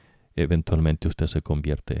 eventualmente usted se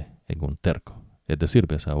convierte en un terco. Es decir,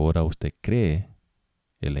 ¿ves? Ahora usted cree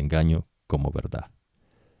el engaño como verdad.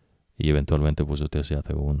 Y eventualmente pues usted se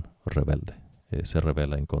hace un rebelde. Se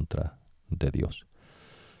rebela en contra de Dios.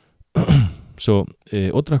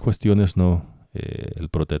 Otras cuestiones, ¿no? El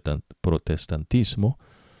protestantismo,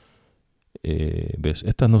 ¿ves?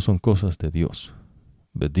 Estas no son cosas de Dios.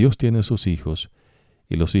 ¿Ves? Dios tiene sus hijos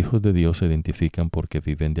y los hijos de Dios se identifican porque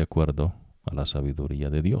viven de acuerdo a la sabiduría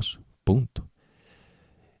de Dios. Punto.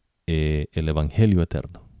 El evangelio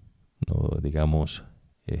eterno, ¿no? Digamos,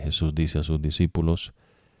 Jesús dice a sus discípulos,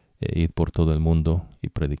 id por todo el mundo y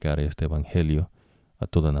predicar este evangelio a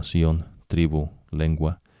toda nación, tribu,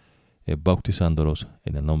 lengua, bautizándolos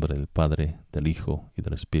en el nombre del Padre, del Hijo y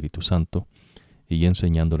del Espíritu Santo, y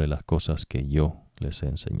enseñándole las cosas que yo les he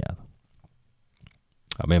enseñado.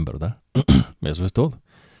 Amén, ¿verdad? Eso es todo.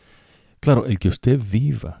 Claro, el que usted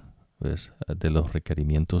viva, ¿ves?, de los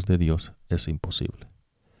requerimientos de Dios es imposible.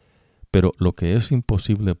 Pero lo que es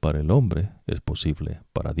imposible para el hombre es posible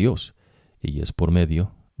para Dios, y es por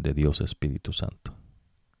medio de Dios Espíritu Santo.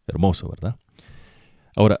 Hermoso, ¿verdad?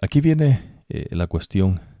 Ahora, aquí viene la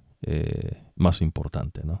cuestión más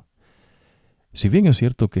importante, ¿no? Si bien es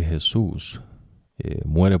cierto que Jesús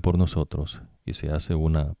muere por nosotros y se hace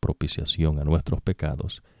una propiciación a nuestros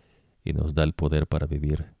pecados y nos da el poder para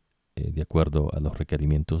vivir de acuerdo a los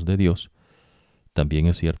requerimientos de Dios, también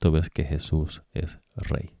es cierto, ves, que Jesús es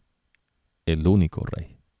Rey, el único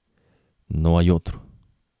Rey. No hay otro.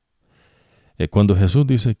 Cuando Jesús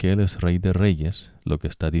dice que Él es Rey de Reyes, lo que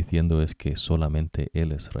está diciendo es que solamente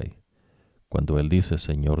Él es Rey. Cuando Él dice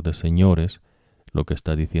Señor de Señores, lo que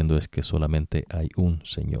está diciendo es que solamente hay un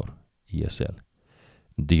Señor, y es Él.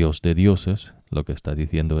 Dios de dioses, lo que está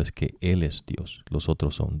diciendo es que Él es Dios, los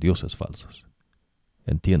otros son dioses falsos.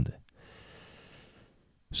 ¿Entiende?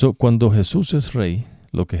 Cuando Jesús es Rey,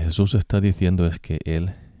 lo que Jesús está diciendo es que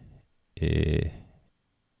Él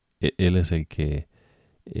es el que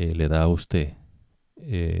le da a usted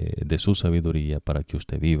de su sabiduría para que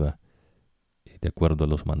usted viva de acuerdo a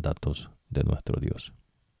los mandatos de nuestro Dios.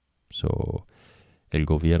 El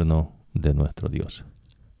gobierno de nuestro Dios.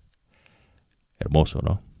 Hermoso,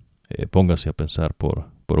 ¿no? Póngase a pensar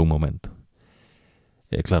por un momento.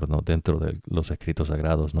 Claro, ¿no? Dentro de los escritos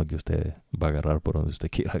sagrados, ¿no?, que usted va a agarrar por donde usted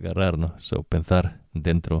quiera agarrar, ¿no? Pensar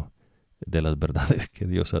dentro de las verdades que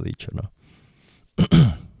Dios ha dicho, ¿no?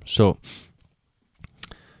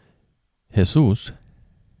 Jesús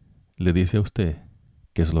le dice a usted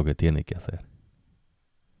qué es lo que tiene que hacer.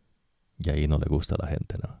 Y ahí no le gusta a la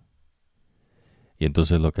gente, ¿no? Y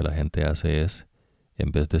entonces lo que la gente hace es,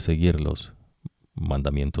 en vez de seguir los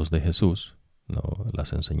mandamientos de Jesús, ¿no?,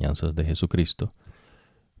 las enseñanzas de Jesucristo,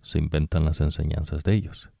 se inventan las enseñanzas de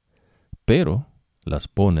ellos. Pero las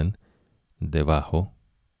ponen debajo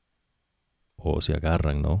o se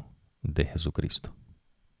agarran, ¿no?, de Jesucristo.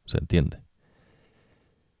 ¿Se entiende?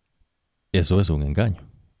 Eso es un engaño,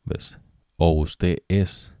 ¿ves? O usted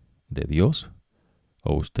es de Dios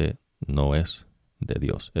o usted no es de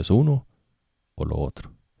Dios. Es uno o lo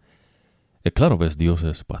otro. Claro, ¿ves? Dios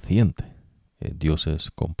es paciente. Dios es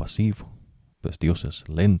compasivo. ¿Ves? Dios es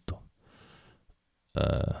lento.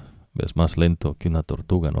 ¿Ves? Más lento que una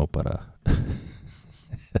tortuga, ¿no? Para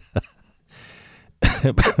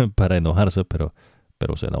para enojarse, pero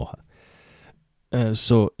se enoja.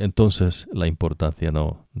 Entonces, la importancia,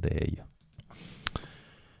 ¿no?, de ello.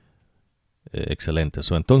 Excelente.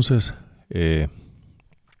 Entonces,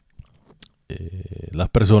 las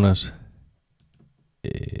personas,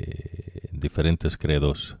 diferentes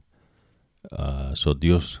credos,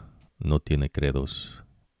 Dios no tiene credos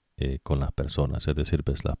con las personas. Es decir,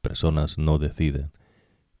 pues las personas no deciden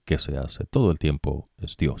qué se hace. Todo el tiempo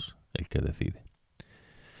es Dios el que decide.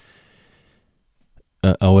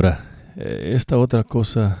 Ahora, esta otra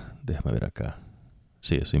cosa, déjame ver acá.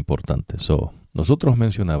 Sí, es importante. Nosotros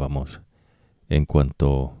mencionábamos en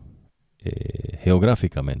cuanto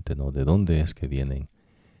geográficamente, ¿no? De dónde es que viene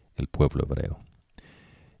el pueblo hebreo.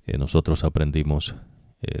 Nosotros aprendimos,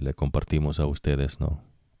 le compartimos a ustedes, ¿no?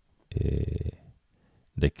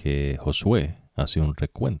 De que Josué hace un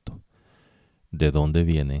recuento de dónde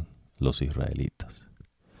vienen los israelitas.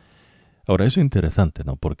 Ahora, eso es interesante,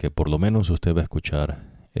 ¿no? Porque por lo menos usted va a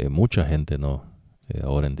escuchar mucha gente, ¿no?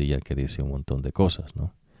 Ahora en día que dice un montón de cosas,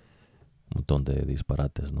 ¿no? Un montón de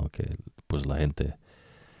disparates, ¿no? Que pues la gente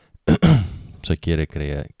se quiere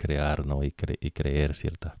crear, ¿no? Y creer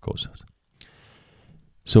ciertas cosas.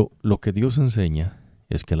 Lo que Dios enseña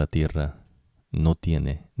es que la tierra no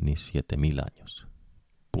tiene ni 7,000 años.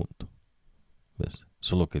 Punto. ¿Ves?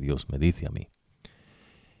 Eso es lo que Dios me dice a mí.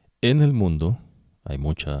 En el mundo hay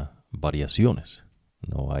muchas variaciones,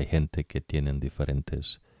 ¿no? Hay gente que tienen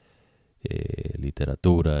diferentes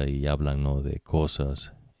literatura y hablan, ¿no? De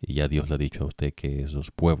cosas, y ya Dios le ha dicho a usted que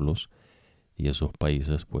esos pueblos y esos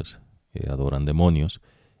países pues adoran demonios,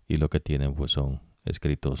 y lo que tienen pues son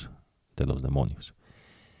escritos de los demonios.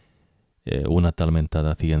 Una tal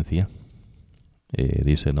mentada ciencia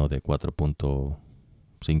dice, ¿no? De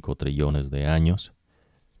 4.5 trillones de años.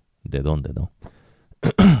 ¿De dónde, no?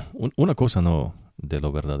 Una cosa, ¿no? De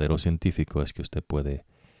lo verdadero científico es que usted puede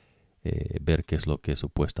ver qué es lo que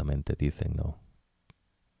supuestamente dicen, ¿no?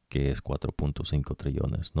 Que es 4.5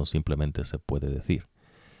 trillones. No simplemente se puede decir.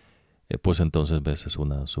 Pues entonces ves, es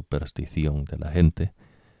una superstición de la gente,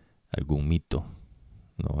 algún mito,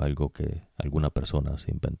 ¿no? Algo que alguna persona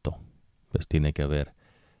se inventó. Pues tiene que haber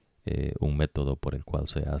un método por el cual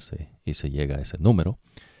se hace y se llega a ese número.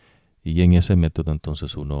 Y en ese método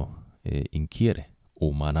entonces uno inquiere,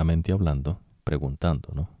 humanamente hablando,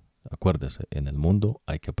 preguntando, ¿no? Acuérdese, en el mundo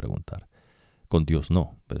hay que preguntar. Con Dios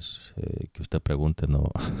no. Pues que usted pregunte no,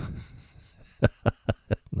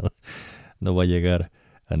 no, no va a llegar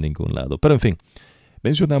a ningún lado. Pero en fin,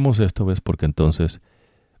 mencionamos esto, ¿ves? Porque entonces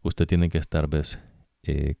usted tiene que estar, ¿ves?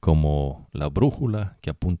 Como la brújula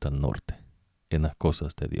que apunta al norte en las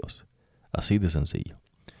cosas de Dios. Así de sencillo.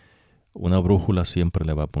 Una brújula siempre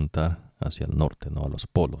le va a apuntar hacia el norte, ¿no? A los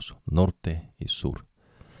polos, norte y sur.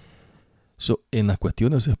 En las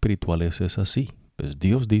cuestiones espirituales es así. Pues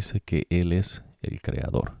Dios dice que Él es el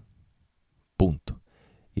creador. Punto.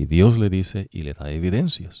 Y Dios le dice y le da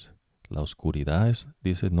evidencias. La oscuridad es,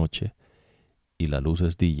 dice, noche, y la luz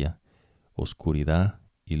es día. Oscuridad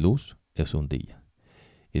y luz es un día.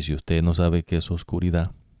 Y si usted no sabe qué es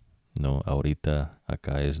oscuridad, no, ahorita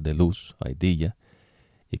acá es de luz, hay día,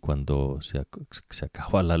 y cuando se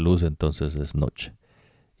acaba la luz entonces es noche.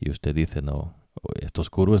 Y usted dice, no, ¿esto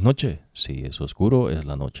oscuro es noche? Sí, eso oscuro es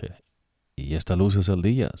la noche. ¿Y esta luz es el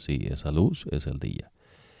día? Sí, esa luz es el día.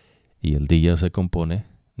 Y el día se compone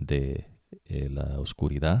de la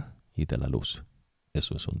oscuridad y de la luz.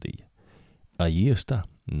 Eso es un día. Allí está,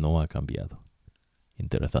 no ha cambiado.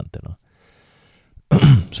 Interesante, ¿no?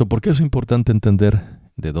 ¿Por qué es importante entender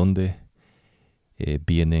de dónde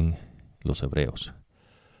vienen los hebreos?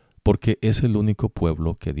 Porque es el único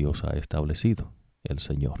pueblo que Dios ha establecido, el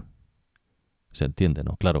Señor. ¿Se entiende,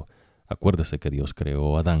 no? Claro, acuérdese que Dios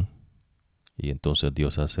creó a Adán, y entonces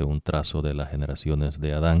Dios hace un trazo de las generaciones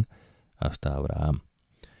de Adán hasta Abraham.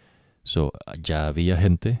 Ya había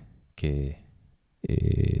gente que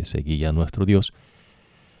seguía a nuestro Dios,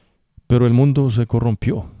 pero el mundo se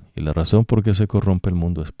corrompió, y la razón por qué se corrompe el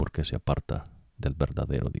mundo es porque se aparta del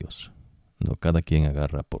verdadero Dios. No, cada quien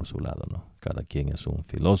agarra por su lado, ¿no? Cada quien es un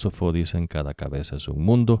filósofo, dicen, cada cabeza es un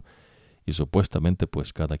mundo, y supuestamente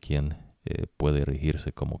pues cada quien puede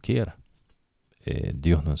regirse como quiera.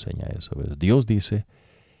 Dios no enseña eso, ¿ves? Dios dice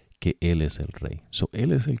que Él es el Rey.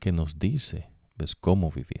 Él es el que nos dice, ¿ves?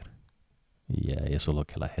 Cómo vivir. Y eso es lo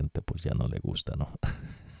que a la gente pues ya no le gusta, ¿no?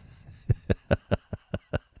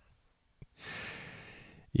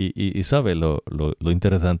 y sabe, lo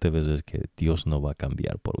interesante, ¿ves? Es que Dios no va a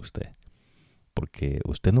cambiar por usted. Porque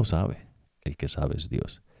usted no sabe, el que sabe es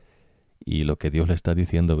Dios. Y lo que Dios le está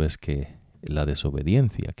diciendo, ¿ves? Que la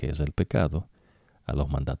desobediencia, que es el pecado, a los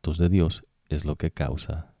mandatos de Dios, es lo que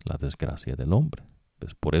causa la desgracia del hombre.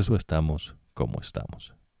 Pues por eso estamos como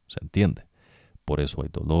estamos. ¿Se entiende? Por eso hay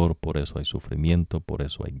dolor, por eso hay sufrimiento, por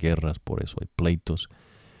eso hay guerras, por eso hay pleitos,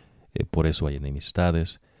 por eso hay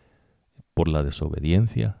enemistades, por la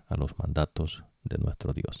desobediencia a los mandatos de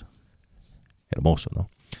nuestro Dios. Hermoso, ¿no?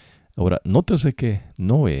 Ahora, nótese que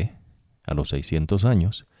Noé, a los 600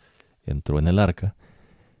 años, entró en el arca,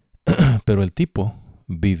 pero el tipo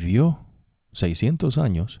vivió 600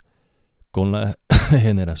 años con la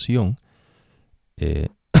generación,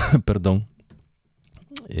 perdón,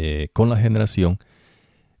 con la generación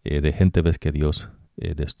de gente, ves que Dios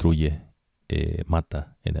destruye,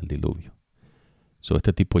 mata en el diluvio. So,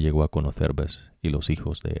 este tipo llegó a conocer, ves, y los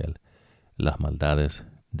hijos de él, las maldades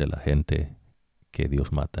de la gente que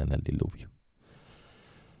Dios mata en el diluvio.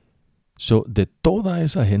 So, de toda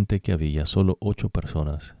esa gente que había, solo 8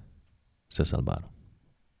 personas se salvaron.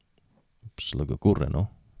 Pues lo que ocurre,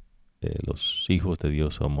 ¿no? Los hijos de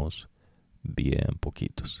Dios somos bien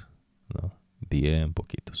poquitos, ¿no? Bien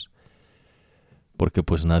poquitos. Porque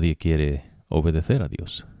pues nadie quiere obedecer a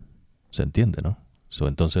Dios. ¿Se entiende, no? So,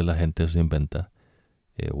 entonces la gente se inventa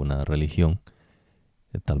una religión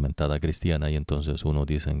tal mentada cristiana, y entonces unos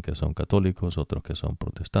dicen que son católicos, otros que son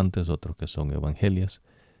protestantes, otros que son evangélicos,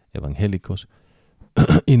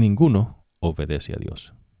 y ninguno obedece a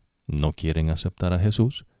Dios. No quieren aceptar a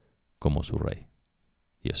Jesús como su rey.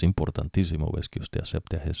 Y es importantísimo, ves, que usted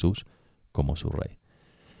acepte a Jesús como su rey.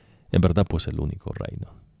 En verdad, pues el único rey,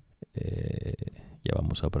 ¿no? Ya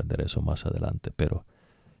vamos a aprender eso más adelante, pero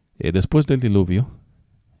después del diluvio,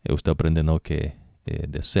 usted aprende, ¿no?, que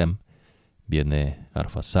de Sem viene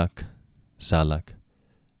Arfasac, Salak,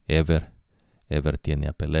 Eber tiene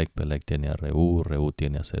a Pelec tiene a Reú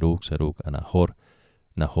tiene a Serug a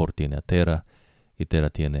Nahor tiene a Tera, y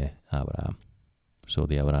Tera tiene a Abraham. So,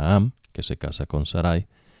 de Abraham, que se casa con Sarai,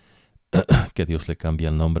 que Dios le cambia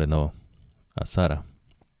el nombre, no a Sara.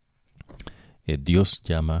 Dios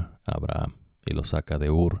llama a Abraham y lo saca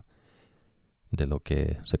de Ur, de lo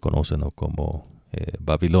que se conoce, ¿no?, como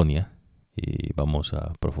Babilonia, y vamos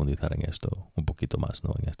a profundizar en esto un poquito más,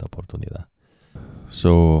 ¿no?, en esta oportunidad.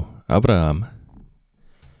 So, Abraham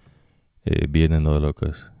viene, ¿no?, de lo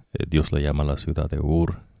que Dios le llama la ciudad de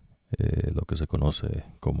Ur, lo que se conoce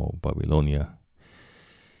como Babilonia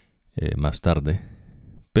más tarde,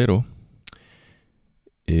 pero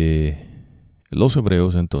los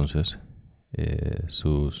hebreos entonces,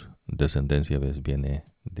 sus descendencias, ¿ves?, viene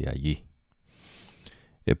de allí.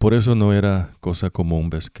 Por eso no era cosa común,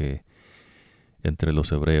 ves, que entre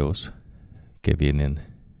los hebreos que vienen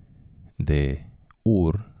de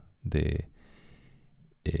Ur, de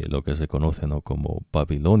lo que se conoce, ¿no?, como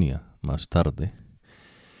Babilonia más tarde,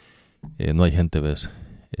 no hay gente, ves,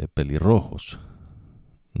 pelirrojos,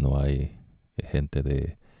 no hay gente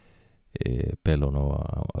de pelo, ¿no?,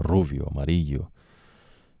 rubio, amarillo,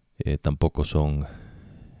 tampoco son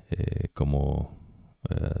como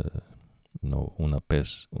no, una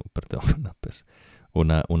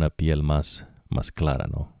piel más clara,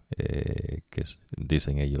 ¿no?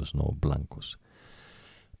 Dicen ellos, no, blancos.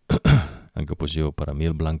 Aunque pues para mí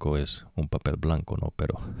el blanco es un papel blanco, ¿no?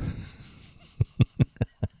 Pero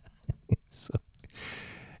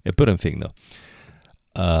pero en fin, ¿no?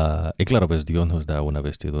 Y claro, ves, Dios nos da una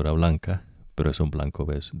vestidura blanca, pero es un blanco,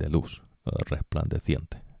 ves, de luz,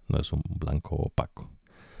 resplandeciente, no es un blanco opaco.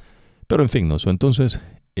 Pero en fin, ¿no? Entonces,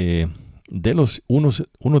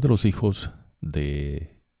 uno de los hijos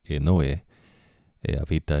de Noé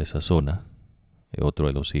habita esa zona, otro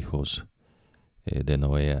de los hijos de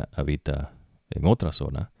Noé habita en otra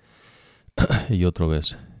zona, y otro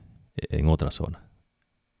vez en otra zona.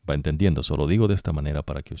 Va entendiendo, solo digo de esta manera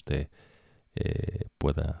para que usted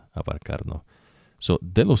pueda abarcar, ¿no? So,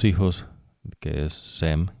 de los hijos, que es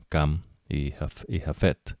Sem, Cam y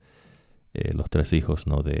Jafet, los 3 hijos,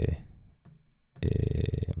 ¿no?, de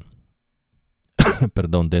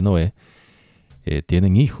de Noé,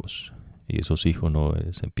 tienen hijos, y esos hijos, ¿no?,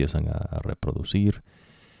 se empiezan a reproducir,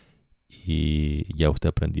 y ya usted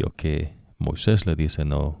aprendió que Moisés le dice,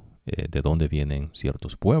 ¿no?, de dónde vienen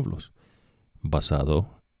ciertos pueblos,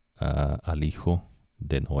 basado al hijo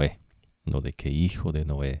de Noé, no de qué hijo de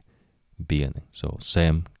Noé vienen. So,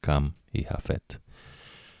 Sem, Cam y Jafet.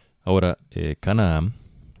 Ahora, Canaán,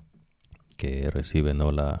 que recibe,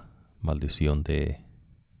 ¿no?, la maldición de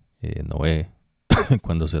Noé,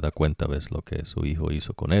 cuando se da cuenta, ves, lo que su hijo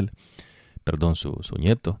hizo con él, su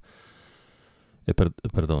nieto,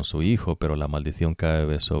 su hijo, pero la maldición cae,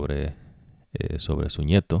 ves, sobre su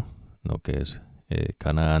nieto, ¿no?, que es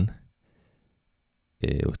Canaán.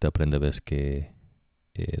 Usted aprende, ves, que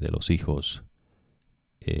de los hijos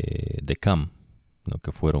de Cam, ¿no?,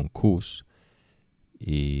 que fueron Cus,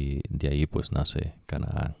 y de ahí pues nace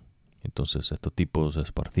Canaán. Entonces estos tipos se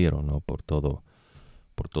esparcieron, ¿no?, por todos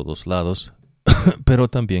lados, pero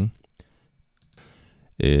también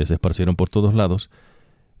se esparcieron por todos lados,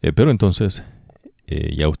 pero entonces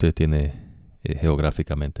ya usted tiene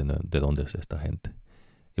geográficamente, ¿no?, de dónde es esta gente.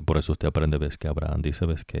 Y por eso usted aprende, ves, que Abraham dice,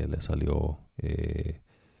 ves, que le salió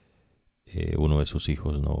uno de sus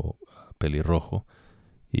hijos, ¿no?, pelirrojo,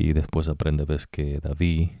 y después aprende, ves, que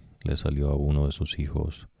David le salió a uno de sus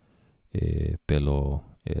hijos pelo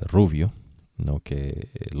rubio, ¿no? Que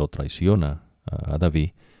lo traiciona a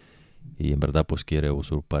David y en verdad pues quiere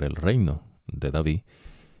usurpar el reino de David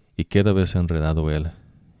y queda desenredado él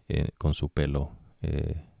con su pelo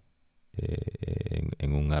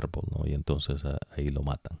en un árbol, ¿no? Y entonces ahí lo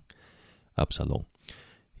matan, Absalón.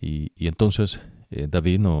 Y entonces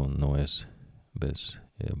David no es, ¿ves?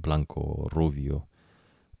 Blanco o rubio,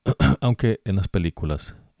 aunque en las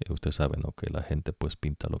películas usted sabe, ¿no? Que la gente pues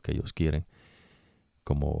pinta lo que ellos quieren,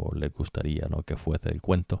 como les gustaría, ¿no? Que fuese el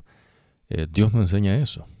cuento. Dios no enseña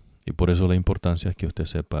eso. Y por eso la importancia es que usted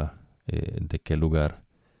sepa de qué lugar,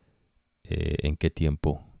 en qué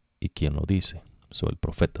tiempo y quién lo dice. Soy el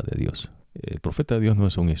profeta de Dios. El profeta de Dios no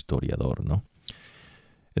es un historiador, ¿no?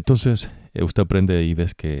 Entonces, usted aprende ahí,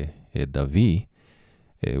 ves que David,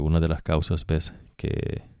 una de las causas, ves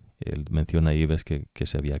que él menciona ahí, ves que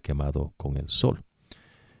se había quemado con el sol.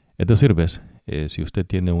 Es decir, ves, si usted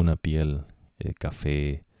tiene una piel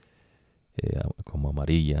café, como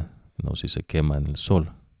amarilla, ¿no? Si se quema en el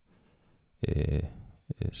sol,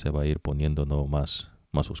 se va a ir poniendo, ¿no? más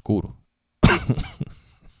oscuro.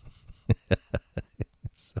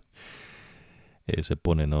 Se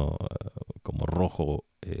pone, ¿no? Como rojo,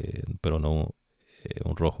 pero no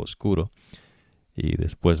un rojo oscuro. Y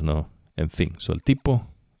después, ¿no? En fin, el tipo,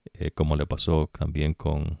 como le pasó también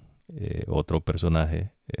con otro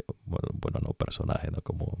personaje, bueno, no personaje, ¿no?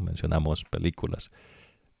 Como mencionamos, películas,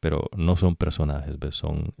 pero no son personajes, ¿ves?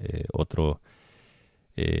 Son otro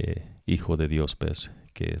hijo de Dios, ¿ves?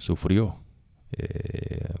 Que sufrió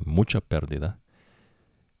mucha pérdida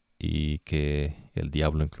y que el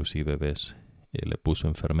diablo inclusive, ¿ves? Le puso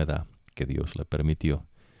enfermedad que Dios le permitió.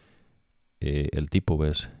 El tipo,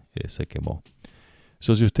 ¿ves? Se quemó.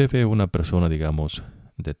 So, si usted ve una persona, digamos,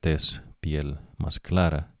 de tez, piel más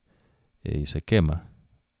clara y se quema,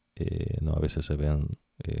 no, a veces se ven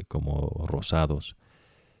como rosados,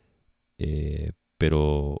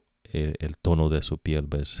 pero el tono de su piel,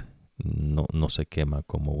 ¿ves? No se quema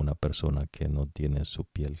como una persona que no tiene su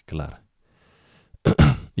piel clara.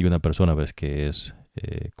 Y una persona, ¿ves? Que es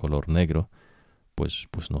color negro, pues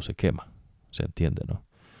no se quema. ¿Se entiende, no?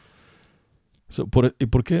 ¿Y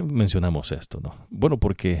por qué mencionamos esto, no? Bueno,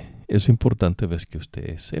 porque es importante, ves, que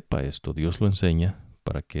usted sepa esto. Dios lo enseña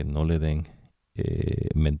para que no le den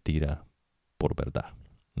mentira por verdad,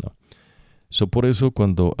 ¿no? Por eso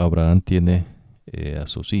cuando Abraham tiene a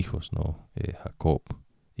sus hijos, ¿no? Jacob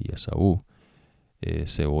y Esaú,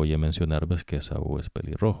 se oye mencionar, ves, que Esaú es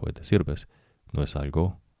pelirrojo. Es decir, ves, no es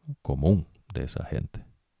algo común de esa gente.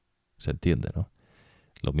 ¿Se entiende, no?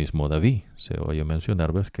 Lo mismo David, se oye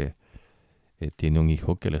mencionar, ves, que tiene un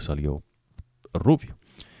hijo que le salió rubio.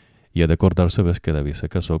 Y ha de acordarse, ves, que David se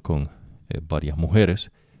casó con varias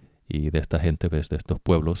mujeres, y de esta gente, ves, de estos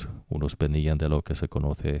pueblos, unos venían de lo que se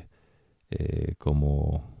conoce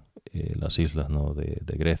como las islas, ¿no?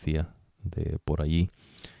 de Grecia, de por allí.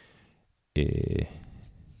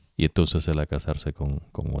 Y entonces él, a casarse con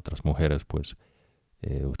otras mujeres, pues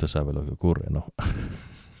usted sabe lo que ocurre, ¿no?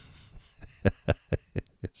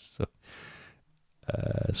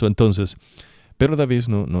 Eso entonces, pero David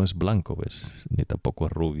no es blanco, ¿ves? Ni tampoco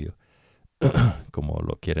es rubio, como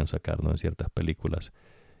lo quieren sacar, ¿no? En ciertas películas.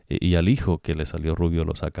 Y al hijo que le salió rubio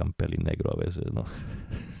lo sacan pelinegro a veces, ¿no?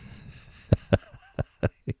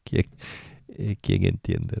 ¿Quién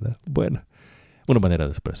entiende, no? Bueno, una manera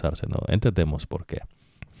de expresarse, ¿no? Entendemos por qué.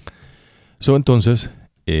 Entonces,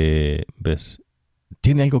 ¿ves?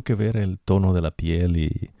 Tiene algo que ver el tono de la piel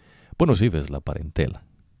y, bueno, sí, ves, la parentela.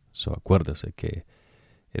 Acuérdese que,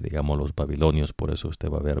 digamos, los babilonios, por eso usted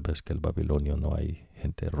va a ver, ves, que el babilonio no hay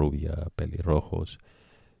gente rubia, pelirrojos,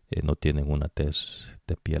 no tienen una tez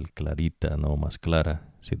de piel clarita, no más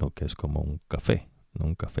clara, sino que es como un café, ¿no?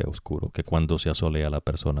 Un café oscuro, que cuando se asolea a la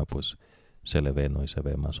persona, pues se le ve, ¿no? Y se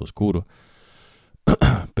ve más oscuro,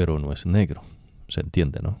 pero no es negro, ¿se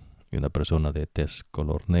entiende, no? Y una persona de tez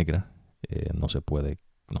color negra no se puede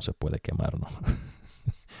quemar, ¿no?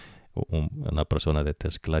 Una persona de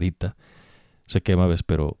tez clarita se quema, ¿ves?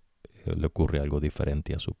 Pero le ocurre algo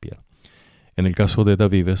diferente a su piel. En el caso de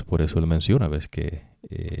David, ¿ves? Por eso él menciona, ¿ves? Que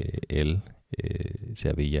él se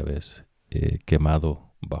había, ¿ves?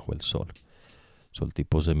 Quemado bajo el sol. El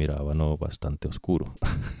tipo se miraba, ¿no? Bastante oscuro.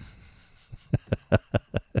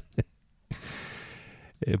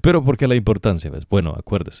 Pero ¿por qué la importancia, ves? Bueno,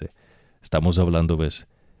 acuérdese, estamos hablando, ¿ves?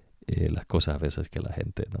 Las cosas a veces que la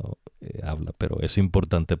gente no habla, pero es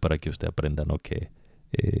importante para que usted aprenda, ¿no? Que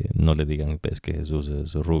no le digan, ves, que Jesús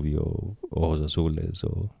es rubio, ojos azules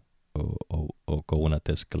o con una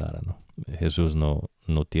tez clara, ¿no? Jesús no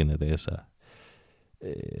tiene de esa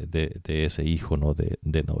de ese hijo, ¿no?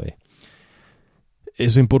 de Noé.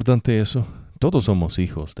 Es importante eso, todos somos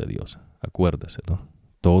hijos de Dios, acuérdese, ¿no?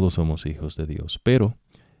 Todos somos hijos de Dios, pero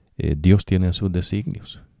Dios tiene sus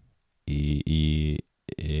designios y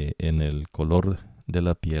en el color de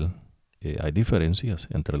la piel hay diferencias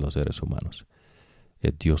entre los seres humanos.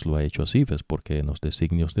 Dios lo ha hecho así, ¿ves? Porque en los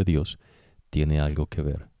designios de Dios tiene algo que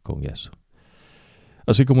ver con eso.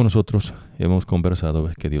 Así como nosotros hemos conversado,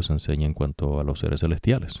 ves que Dios enseña en cuanto a los seres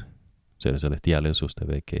celestiales. Seres celestiales, usted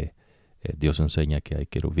ve que Dios enseña que hay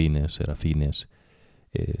querubines, serafines,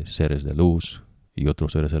 seres de luz y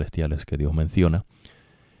otros seres celestiales que Dios menciona.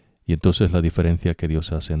 Y entonces la diferencia que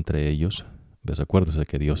Dios hace entre ellos, ves, acuérdese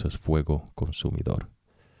que Dios es fuego consumidor.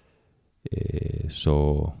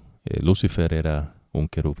 Lucifer era un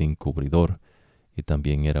querubín cubridor y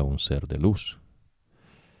también era un ser de luz.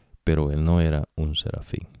 Pero él no era un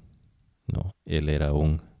serafín. No, él era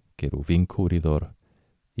un querubín cubridor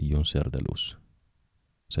y un ser de luz.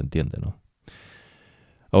 ¿Se entiende, no?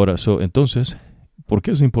 Ahora, entonces, ¿por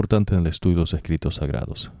qué es importante en el estudio de los escritos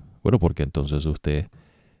sagrados? Bueno, porque entonces usted,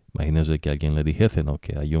 imagínese que alguien le dijese, ¿no?,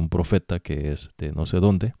 que hay un profeta que es de no sé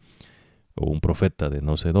dónde, o un profeta de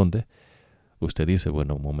no sé dónde. Usted dice,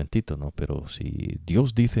 bueno, un momentito, ¿no? Pero si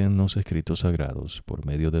Dios dice en los escritos sagrados, por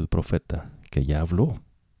medio del profeta, que ya habló,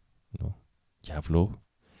 ¿no? Ya habló,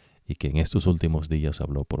 y que en estos últimos días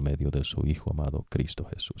habló por medio de su Hijo amado Cristo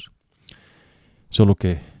Jesús. Solo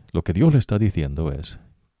que lo que Dios le está diciendo es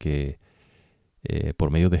que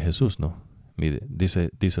por medio de Jesús, ¿no? Mire,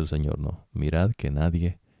 dice el Señor, ¿no? Mirad que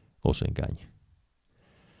nadie os engañe.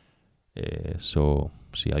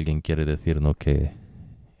 Si alguien quiere decir, ¿no?, que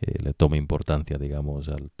le tome importancia, digamos,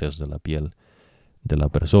 al test de la piel de la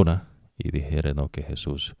persona y dijere, ¿no?, que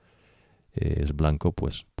Jesús es blanco,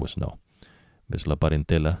 pues no. ¿Ves la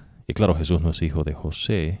parentela? Y claro, Jesús no es hijo de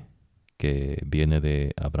José, que viene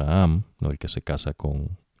de Abraham, ¿no?, el que se casa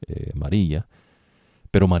con María,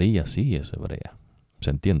 pero María sí es hebrea. ¿Se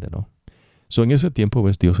entiende, no? En ese tiempo,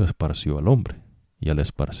 ves, Dios esparció al hombre, y al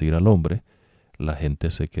esparcir al hombre, la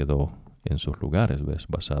gente se quedó en sus lugares, ves,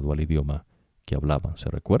 basado al idioma que hablaban. ¿Se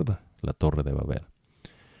recuerda? La Torre de Babel.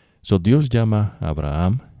 Dios llama a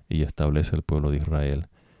Abraham y establece el pueblo de Israel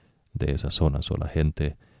de esa zona. La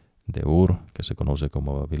gente de Ur, que se conoce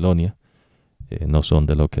como Babilonia, no son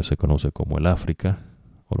de lo que se conoce como el África,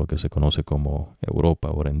 o lo que se conoce como Europa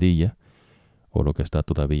o Rendilla, o lo que está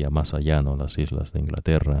todavía más allá, ¿no?, las islas de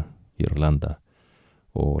Inglaterra, Irlanda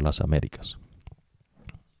o las Américas.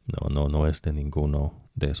 No es de ninguno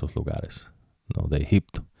de esos lugares, no de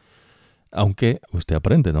Egipto. Aunque usted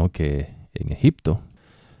aprende, ¿no?, que en Egipto,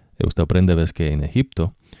 ves que en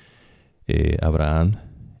Egipto Abraham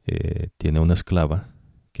tiene una esclava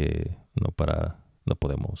que no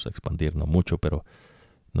podemos expandirnos mucho, pero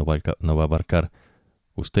no va a abarcar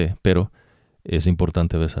usted, pero es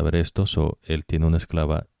importante saber esto. Él tiene una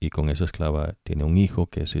esclava y con esa esclava tiene un hijo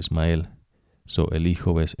que es Ismael. El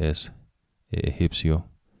hijo, ves, es egipcio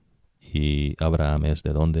y Abraham es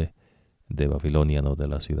 ¿de dónde? De Babilonia, no, de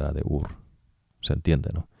la ciudad de Ur. ¿Se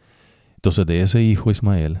entiende, no? Entonces de ese hijo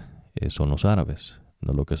Ismael son los árabes,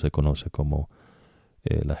 no lo que se conoce como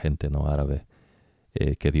la gente no árabe,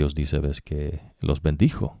 que Dios dice, ves, que los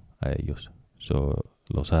bendijo a ellos.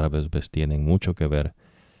 Los árabes, ves, tienen mucho que ver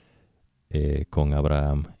con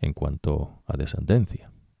Abraham en cuanto a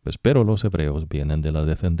descendencia. Pues, pero los hebreos vienen de la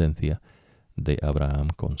descendencia de Abraham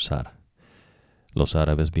con Sara. Los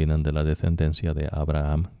árabes vienen de la descendencia de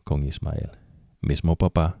Abraham con Ismael. Mismo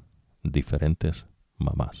papá, diferentes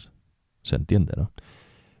mamás. ¿Se entiende, no?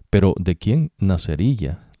 Pero ¿de quién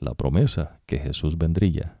nacería la promesa que Jesús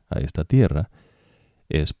vendría a esta tierra?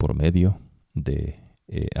 Es por medio de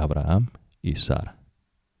Abraham y Sara,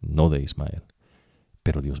 no de Ismael.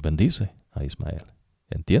 Pero Dios bendice a Ismael.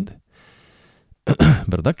 ¿Entiende?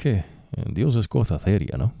 ¿Verdad que Dios es cosa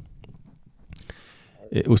seria, no?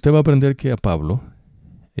 Usted va a aprender que a Pablo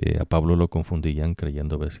lo confundían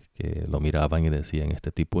creyendo, ves, que lo miraban y decían,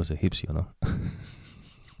 este tipo es egipcio, ¿no?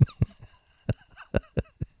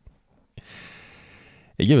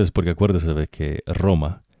 Y ves, porque acuérdese, ves, que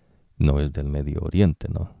Roma no es del Medio Oriente,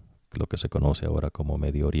 ¿no? Lo que se conoce ahora como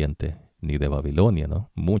Medio Oriente, ni de Babilonia,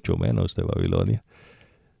 ¿no? Mucho menos de Babilonia,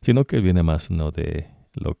 sino que viene más, ¿no?, de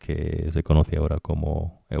lo que se conoce ahora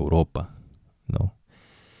como Europa, ¿no?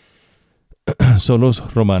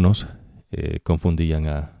 Los romanos confundían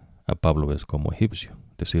a Pablo, ves, como egipcio,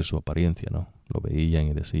 es decir, su apariencia, ¿no? Lo veían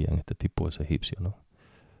y decían, este tipo es egipcio, ¿no?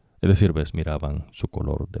 Es decir, ves, miraban su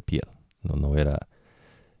color de piel,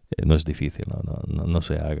 no es difícil, no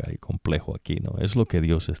se haga el complejo aquí, ¿no? Es lo que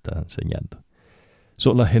Dios está enseñando.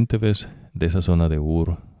 La gente, ves, de esa zona de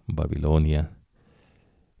Ur, Babilonia,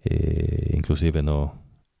 inclusive, ¿no?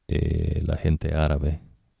 La gente árabe,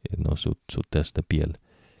 no su tez de piel.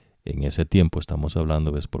 En ese tiempo estamos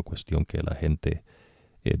hablando, ves, por cuestión que la gente,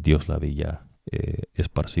 Dios la había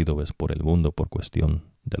esparcido, ves, por el mundo por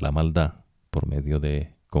cuestión de la maldad, por medio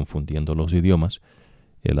de confundiendo los idiomas,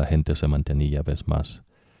 la gente se mantenía, ves, más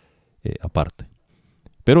aparte.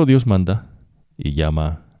 Pero Dios manda y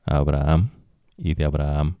llama a Abraham, y de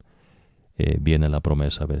Abraham viene la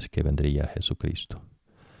promesa, ves, que vendría Jesucristo.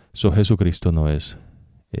 Jesucristo no es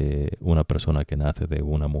una persona que nace de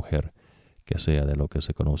una mujer que sea de lo que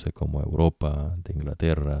se conoce como Europa, de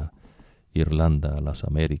Inglaterra, Irlanda, las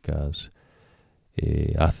Américas,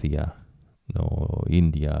 Asia, no,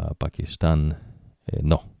 India, Pakistán.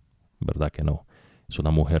 No, verdad que no. Es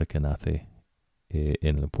una mujer que nace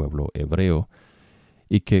en el pueblo hebreo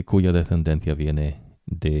y cuya descendencia viene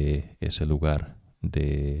de ese lugar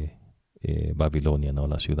de Babilonia, ¿no?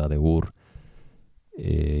 La ciudad de Ur,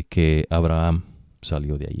 que Abraham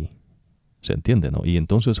salió de allí. ¿Se entiende, no? Y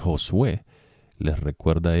entonces Josué les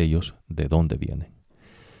recuerda a ellos de dónde vienen.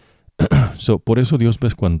 Por eso Dios,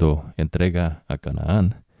 ves, cuando entrega a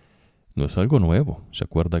Canaán, no es algo nuevo. Se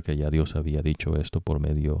acuerda que ya Dios había dicho esto por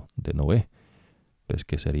medio de Noé, ves,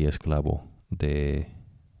 que sería esclavo de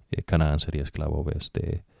Canaán, sería esclavo, ves,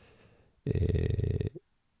 de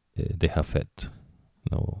Jafet,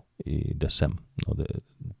 ¿no? Y de Sem, ¿no? de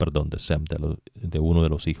Sem, de uno de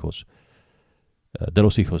los hijos,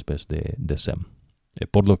 ves, de Sem,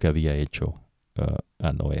 por lo que había hecho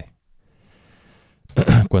a Noé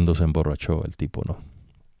cuando se emborrachó el tipo, ¿no?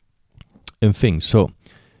 En fin,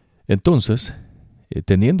 entonces,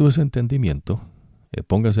 teniendo ese entendimiento,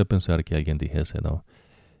 póngase a pensar que alguien dijese, ¿no?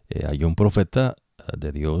 Hay un profeta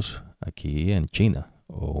de Dios aquí en China,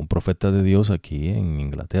 o un profeta de Dios aquí en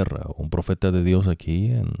Inglaterra, o un profeta de Dios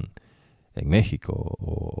aquí en México,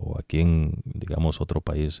 o aquí en, digamos, otro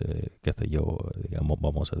país, qué sé yo, digamos,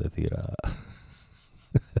 vamos a decir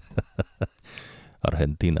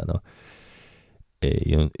Argentina, ¿no?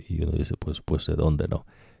 Y uno dice, pues ¿de dónde, no?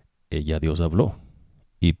 Ya Dios habló.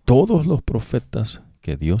 Y todos los profetas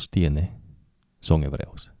que Dios tiene son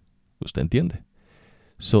hebreos. ¿Usted entiende?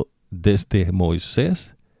 Desde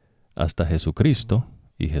Moisés hasta Jesucristo,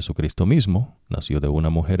 y Jesucristo mismo nació de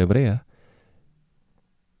una mujer hebrea,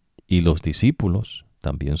 y los discípulos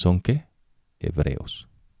también son, ¿qué? Hebreos.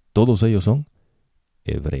 Todos ellos son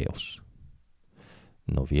hebreos.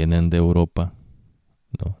 No vienen de Europa,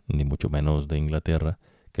 ¿no? Ni mucho menos de Inglaterra,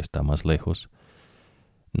 que está más lejos.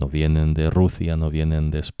 No vienen de Rusia, no vienen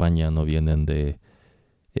de España, no vienen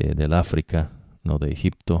del África, no de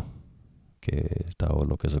Egipto, que está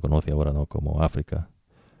lo que se conoce ahora, ¿no? Como África,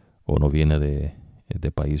 o no viene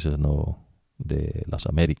de países, no, de las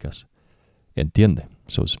Américas. ¿Entiende?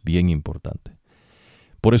 Eso es bien importante.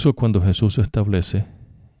 Por eso cuando Jesús establece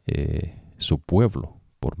su pueblo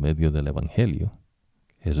por medio del Evangelio,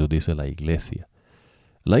 Jesús dice la iglesia.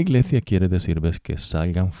 La iglesia quiere decir, ves, que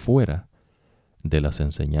salgan fuera de las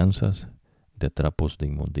enseñanzas de trapos de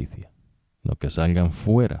inmundicia, no, que salgan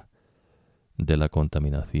fuera de la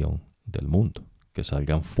contaminación del mundo, que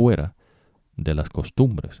salgan fuera de las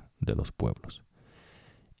costumbres de los pueblos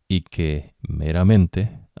y que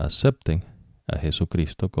meramente acepten a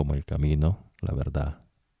Jesucristo como el camino, la verdad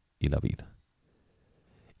y la vida.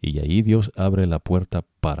 Y ahí Dios abre la puerta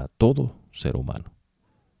para todo ser humano.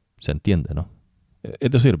 ¿Se entiende, no?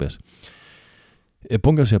 Es decir, ves,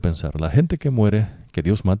 póngase a pensar, la gente que muere, que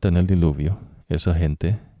Dios mata en el diluvio, esa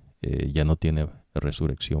gente ya no tiene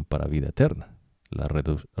resurrección para vida eterna. La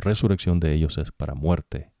resurrección de ellos es para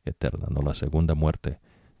muerte eterna, no la segunda muerte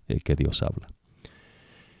que Dios habla.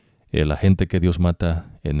 La gente que Dios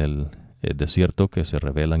mata en el desierto, que se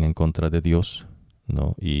rebelan en contra de Dios,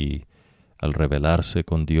 ¿no? Y al rebelarse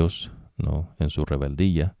con Dios, ¿no? En su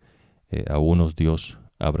rebeldía, a unos Dios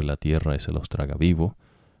abre la tierra y se los traga vivo,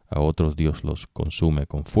 a otros Dios los consume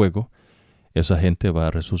con fuego. Esa gente va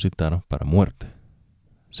a resucitar para muerte.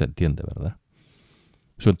 ¿Se entiende, verdad?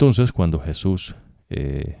 Entonces, cuando Jesús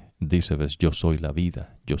dice, ves, yo soy la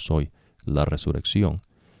vida, yo soy la resurrección,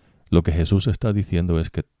 lo que Jesús está diciendo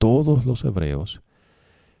es que todos los hebreos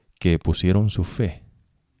que pusieron su fe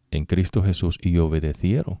en Cristo Jesús y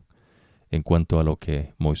obedecieron en cuanto a lo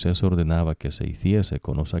que Moisés ordenaba que se hiciese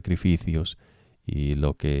con los sacrificios y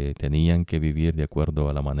lo que tenían que vivir de acuerdo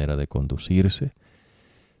a la manera de conducirse,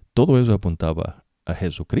 todo eso apuntaba a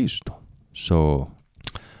Jesucristo.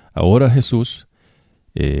 Ahora Jesús,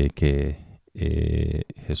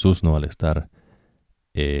 Jesús no, al estar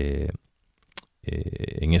en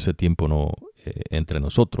ese tiempo no entre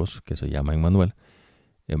nosotros, que se llama Emmanuel,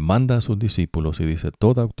 manda a sus discípulos y dice,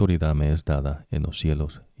 toda autoridad me es dada en los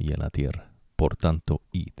cielos y en la tierra, por tanto,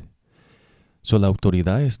 id. La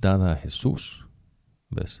autoridad es dada a Jesús,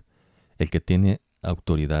 ¿ves? El que tiene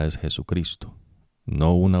autoridad es Jesucristo,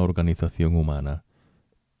 no una organización humana,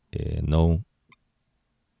 no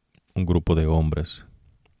un grupo de hombres,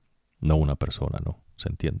 no una persona, ¿no? ¿Se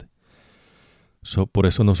entiende? Por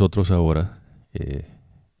eso nosotros ahora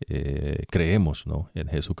creemos, ¿no?, en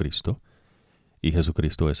Jesucristo, y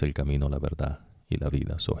Jesucristo es el camino, la verdad y la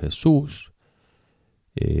vida. Jesús,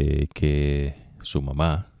 que su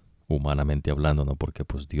mamá, humanamente hablando, ¿no?, porque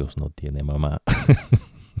pues Dios no tiene mamá,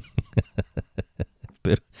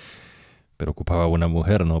 pero ocupaba una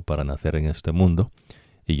mujer, ¿no?, para nacer en este mundo,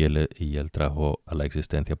 y él trajo a la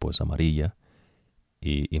existencia pues a María,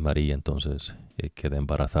 y María entonces queda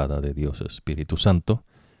embarazada de Dios Espíritu Santo,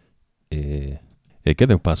 que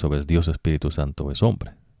de paso, ves, Dios Espíritu Santo es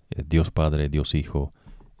hombre. Dios Padre, Dios Hijo,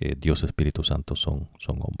 Dios Espíritu Santo son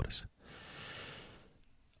hombres.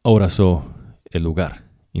 Ahora, el lugar,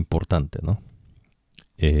 importante, ¿no?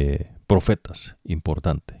 Profetas,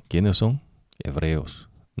 importante. ¿Quiénes son? Hebreos.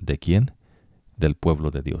 ¿De quién? Del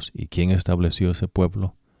pueblo de Dios. ¿Y quién estableció ese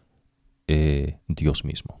pueblo? Dios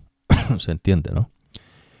mismo. ¿Se entiende, no?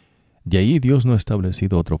 De ahí Dios no ha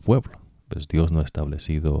establecido otro pueblo. Pues Dios no ha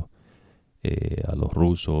establecido a los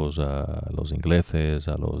rusos, a los ingleses,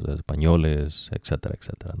 a los españoles, etcétera,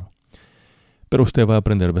 etcétera, ¿no? Pero usted va a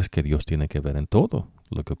aprender, ves, que Dios tiene que ver en todo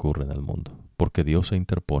lo que ocurre en el mundo, porque Dios se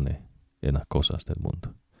interpone en las cosas del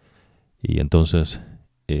mundo. Y entonces,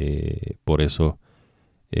 por eso,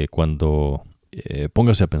 cuando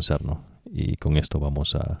póngase a pensar, ¿no? Y con esto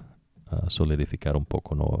vamos a solidificar un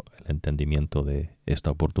poco, ¿no?, el entendimiento de esta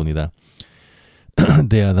oportunidad.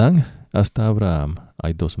 De Adán hasta Abraham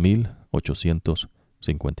hay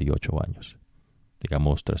 2,858 años.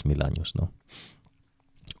 Digamos 3,000 años, ¿no?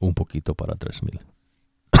 Un poquito para 3,000.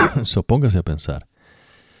 Póngase a pensar.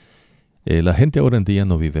 La gente ahora en día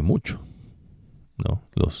no vive mucho, ¿no?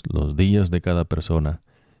 Los días de cada persona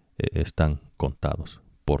están contados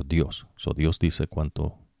por Dios. Dios dice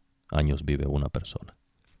cuántos años vive una persona.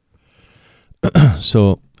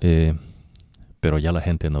 Pero ya la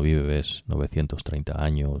gente no vive, ves, 930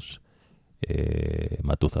 años,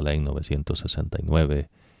 Matusalén 969,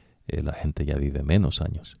 la gente ya vive menos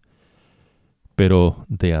años. Pero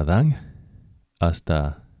de Adán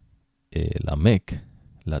hasta Lamec,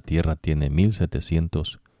 la tierra tiene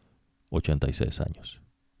 1786 años.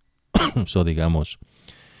 Digamos,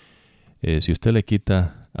 si usted le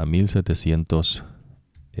quita a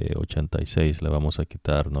 1786, le vamos a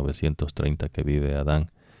quitar 930 que vive Adán,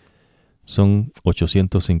 son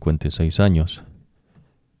 856 años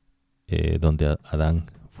donde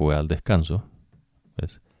Adán fue al descanso,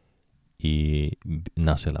 ¿ves? Y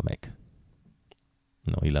nace Lamec,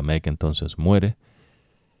 ¿no? Y Lamec entonces muere.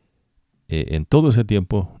 En todo ese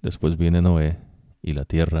tiempo después viene Noé y la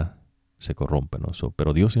tierra se corrompe, ¿no?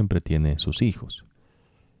 Pero Dios siempre tiene sus hijos,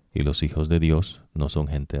 y los hijos de Dios no son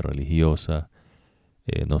gente religiosa,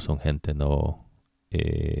 no son gente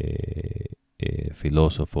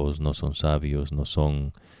filósofos, no son sabios, no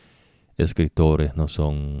son escritores, no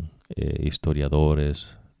son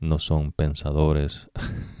historiadores, no son pensadores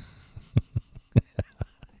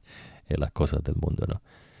en las cosas del mundo, ¿no?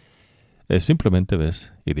 Simplemente,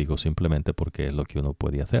 ves, y digo simplemente porque es lo que uno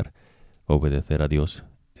puede hacer, obedecer a Dios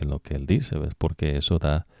en lo que Él dice, ¿ves? Porque eso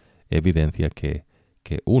da evidencia que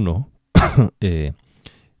uno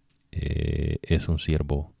es un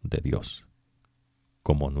siervo de Dios,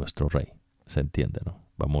 como nuestro Rey. ¿Se entiende, no?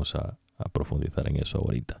 Vamos a profundizar en eso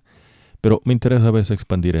ahorita. Pero me interesa a veces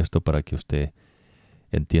expandir esto para que usted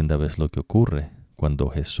entienda, ves, lo que ocurre cuando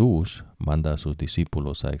Jesús manda a sus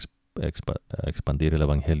discípulos a expandir el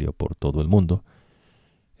evangelio por todo el mundo.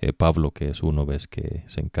 Pablo, que es uno, ves, que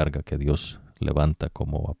se encarga, que Dios levanta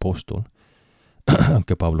como apóstol,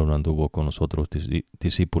 aunque Pablo no anduvo con los otros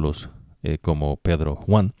discípulos como Pedro,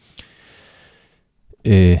 Juan.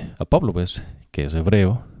 A Pablo, ves, que es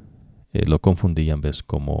hebreo, lo confundían, ves,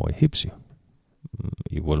 como egipcio.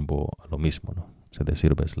 Y vuelvo a lo mismo, ¿no? Es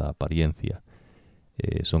decir, ves, la apariencia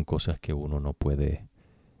son cosas que uno no puede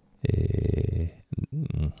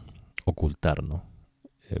ocultar, ¿no?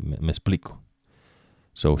 Me explico.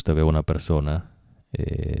 Usted ve a una persona,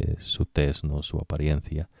 su tez, ¿no?, su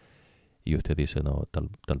apariencia, y usted dice, no, tal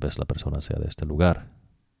vez la persona sea de este lugar,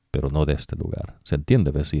 pero no de este lugar. ¿Se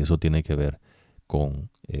entiende? ¿Ves? Y eso tiene que ver con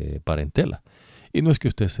parentela. Y no es que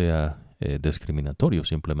usted sea discriminatorio,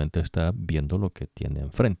 simplemente está viendo lo que tiene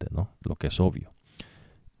enfrente, ¿no? Lo que es obvio.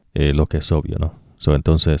 ¿No?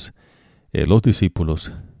 Entonces, los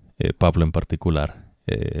discípulos, Pablo en particular,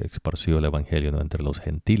 esparció el evangelio, ¿no?, entre los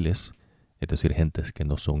gentiles, es decir, gentes que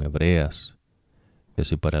no son hebreas. Es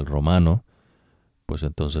decir, para el romano, pues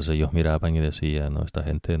entonces ellos miraban y decían, no, esta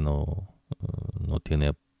gente no no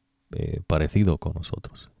tiene parecido con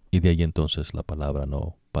nosotros. Y de ahí entonces la palabra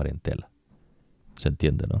no parentela. ¿Se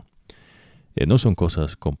entiende, no? No son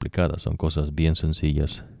cosas complicadas, son cosas bien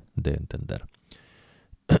sencillas de entender.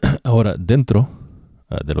 Ahora, dentro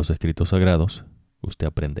de los escritos sagrados, usted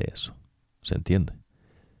aprende eso. ¿Se entiende?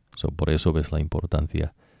 Por eso ves la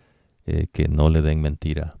importancia que no le den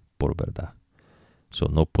mentira por verdad.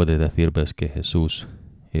 No puede decir, ves, que Jesús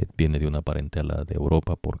viene de una parentela de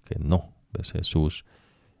Europa, porque no. Ves, Jesús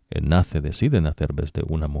decide nacer, ves, de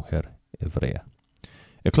una mujer hebrea.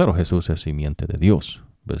 Claro, Jesús es simiente de Dios.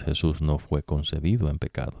 ¿Ves? Jesús no fue concebido en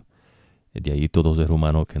pecado. De ahí todo ser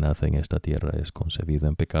humano que nace en esta tierra es concebido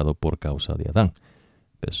en pecado por causa de Adán.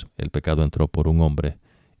 ¿Ves? El pecado entró por un hombre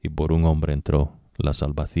y por un hombre entró la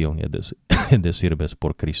salvación, es decir, ves,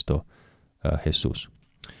 por Cristo Jesús.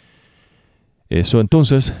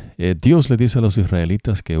 Entonces, Dios le dice a los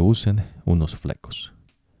israelitas que usen unos flecos.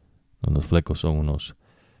 Unos flecos son unos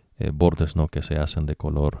bordes, ¿no?, que se hacen de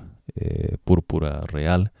color púrpura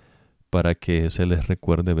real, para que se les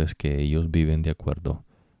recuerde, ves, que ellos viven de acuerdo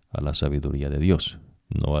a la sabiduría de Dios,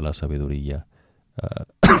 no a la sabiduría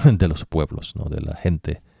de los pueblos, ¿no?, de la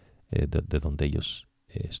gente de donde ellos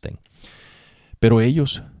estén. Pero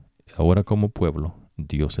ellos, ahora como pueblo,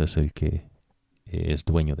 Dios es el que es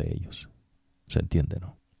dueño de ellos. ¿Se entiende,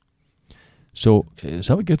 no?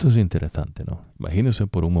 ¿Sabe que esto es interesante, no? Imagínense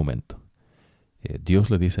por un momento. Dios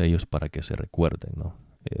le dice a ellos para que se recuerden, ¿no?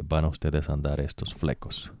 Van a ustedes a andar estos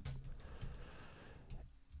flecos.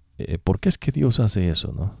 ¿Por qué es que Dios hace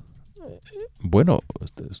eso, no? Bueno,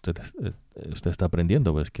 usted está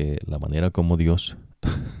aprendiendo, ves, que la manera como Dios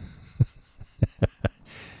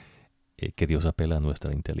que Dios apela a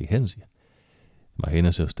nuestra inteligencia.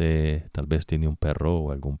 Imagínese usted, tal vez tiene un perro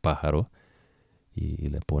o algún pájaro y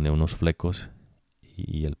le pone unos flecos,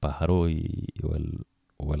 y el pájaro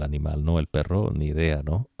o el animal, no, el perro, ni idea,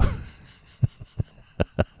 ¿no?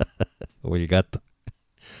 O el gato.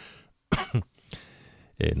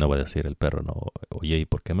 No va a decir el perro, no, oye, ¿y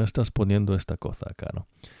por qué me estás poniendo esta cosa acá, no?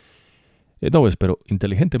 No, ves, pero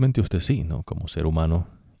inteligentemente usted sí, ¿no? Como ser humano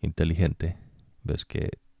inteligente, ves que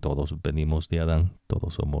todos venimos de Adán,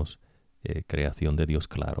 todos somos creación de Dios,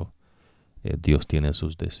 claro. Dios tiene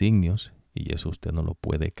sus designios y eso usted no lo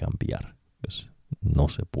puede cambiar, ¿ves? No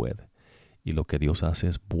se puede. Y lo que Dios hace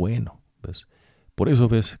es bueno, ¿ves? Por eso,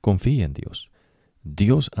 ves, confía en Dios.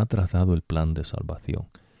 Dios ha trazado el plan de salvación.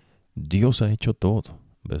 Dios ha hecho todo,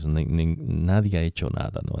 ¿ves? Nadie ha hecho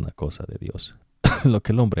nada, ¿no? Una cosa de Dios. Lo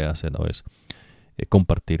que el hombre hace no es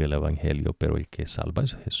compartir el evangelio, pero el que salva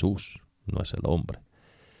es Jesús, no es el hombre.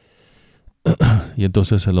 Y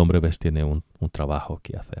entonces el hombre, ves, tiene un trabajo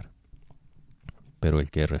que hacer. Pero el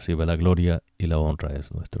que recibe la gloria y la honra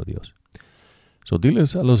es nuestro Dios.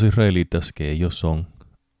 Diles a los israelitas que ellos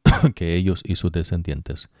que ellos y sus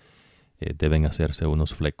descendientes deben hacerse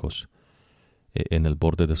unos flecos en el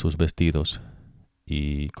borde de sus vestidos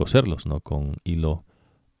y coserlos, ¿no?, con hilo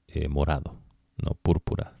morado, no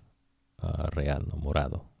púrpura real, no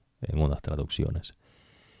morado, en unas traducciones.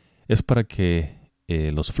 Es para que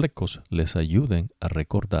los flecos les ayuden a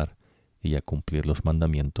recordar y a cumplir los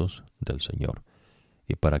mandamientos del Señor,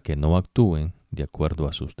 y para que no actúen de acuerdo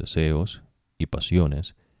a sus deseos y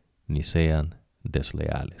pasiones, ni sean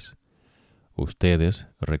desleales. Ustedes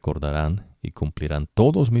recordarán y cumplirán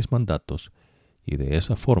todos mis mandatos, y de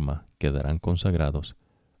esa forma quedarán consagrados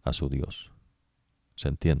a su Dios. ¿Se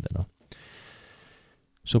entiende, no?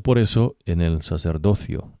 Por eso, en el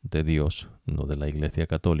sacerdocio de Dios, no de la Iglesia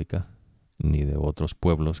Católica, ni de otros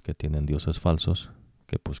pueblos que tienen dioses falsos,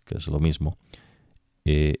 que es lo mismo,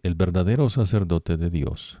 el verdadero sacerdote de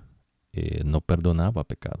Dios no perdonaba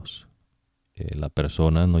pecados. La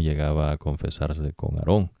persona no llegaba a confesarse con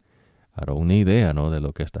Aarón. Aarón ni idea, ¿no?, de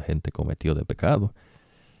lo que esta gente cometió de pecado.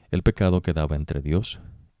 El pecado quedaba entre Dios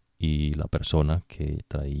y la persona que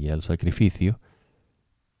traía el sacrificio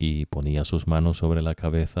y ponía sus manos sobre la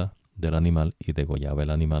cabeza del animal y degollaba el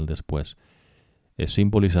animal después,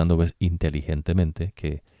 simbolizando, ves, inteligentemente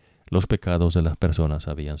que los pecados de las personas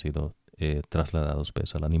habían sido trasladados,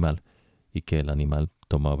 pues, al animal, y que el animal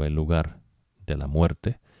tomaba el lugar de la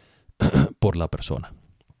muerte por la persona,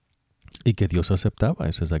 y que Dios aceptaba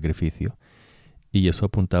ese sacrificio, y eso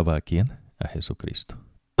apuntaba ¿a quién? A Jesucristo.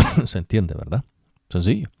 ¿Se entiende, verdad?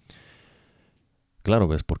 Sencillo. Claro,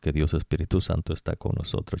 ves, porque Dios Espíritu Santo está con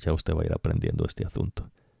nosotros. Ya usted va a ir aprendiendo este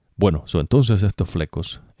asunto. Bueno, entonces estos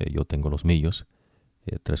flecos, yo tengo los míos,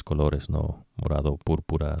 3 colores, ¿no? Morado,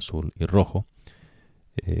 púrpura, azul y rojo,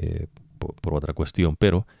 por otra cuestión,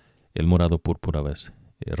 pero el morado púrpura, ves,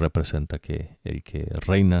 representa que el que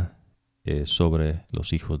reina sobre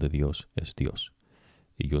los hijos de Dios es Dios.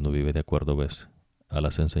 Y uno vive de acuerdo, ves, a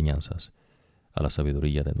las enseñanzas, a la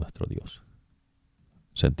sabiduría de nuestro Dios.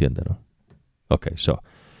 ¿Se entiende, no? Ok,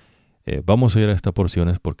 vamos a ir a estas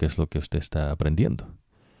porciones porque es lo que usted está aprendiendo.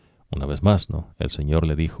 Una vez más, ¿no? El Señor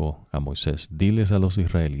le dijo a Moisés, diles a los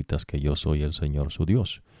israelitas que yo soy el Señor su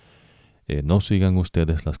Dios. No sigan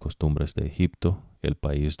ustedes las costumbres de Egipto, el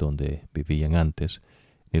país donde vivían antes,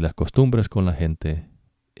 ni las costumbres con la gente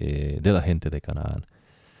de la gente de Canaán,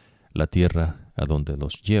 la tierra a donde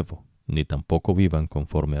los llevo, ni tampoco vivan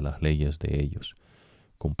conforme a las leyes de ellos.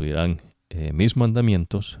 Cumplirán mis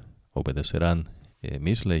mandamientos, obedecerán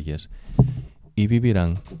mis leyes y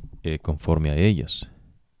vivirán conforme a ellas.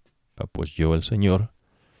 Pues yo el Señor,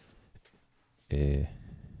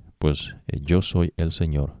 yo soy el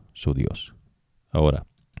Señor, su Dios. Ahora,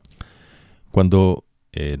 cuando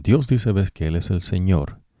Dios dice, ves que Él es el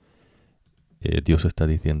Señor, Dios está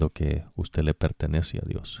diciendo que usted le pertenece a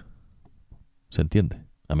Dios. ¿Se entiende?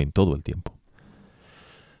 Todo el tiempo.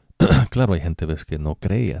 Claro, hay gente, ves, que no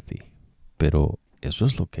cree a ti, pero eso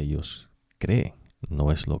es lo que ellos creen,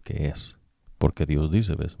 no es lo que es. Porque Dios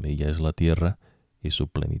dice, ves, mía es la tierra y su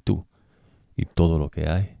plenitud, y todo lo que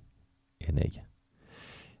hay en ella.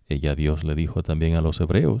 Dios le dijo también a los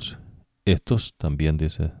hebreos, estos también,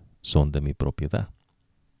 dice, son de mi propiedad.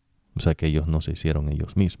 O sea que ellos no se hicieron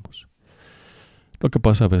ellos mismos. Lo que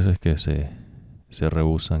pasa a veces es que se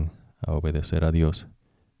rehúsan a obedecer a Dios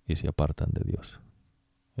y se apartan de Dios.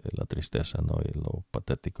 La tristeza, ¿no? Y lo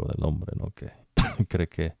patético del hombre, ¿no? Que cree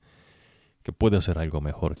que puede hacer algo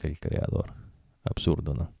mejor que el Creador.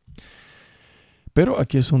 Absurdo, ¿no? Pero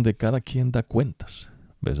aquí es donde cada quien da cuentas.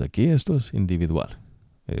 ¿Ves? Aquí esto es individual.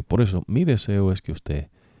 Por eso mi deseo es que usted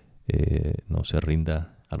no se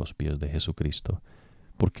rinda a los pies de Jesucristo,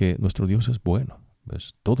 porque nuestro Dios es bueno.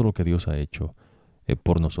 ¿Ves? Todo lo que Dios ha hecho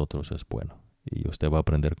por nosotros es bueno. Y usted va a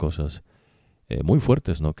aprender cosas muy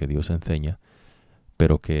fuertes, ¿no? Que Dios enseña,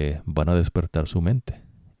 pero que van a despertar su mente.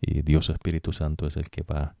 Y Dios Espíritu Santo es el que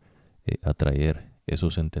va a traer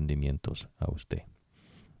esos entendimientos a usted.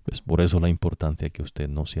 ¿Ves? Por eso la importancia que usted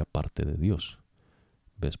no sea parte de Dios.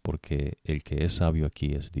 ¿Ves? Porque el que es sabio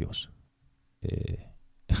aquí es Dios.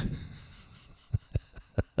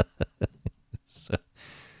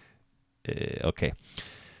 Ok.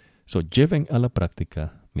 Lleven a la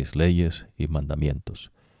práctica mis leyes y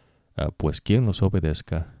mandamientos. Pues quien los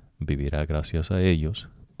obedezca vivirá gracias a ellos,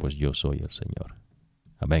 pues yo soy el Señor.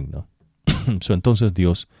 Amén, ¿no? Entonces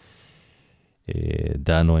Dios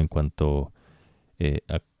da, ¿no? En cuanto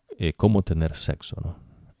a cómo tener sexo, ¿no?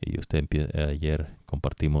 Y ayer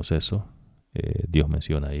compartimos eso. Dios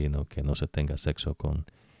menciona ahí, ¿no? Que no se tenga sexo con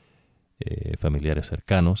familiares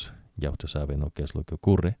cercanos. Ya usted sabe, ¿no? Qué es lo que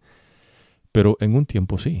ocurre. Pero en un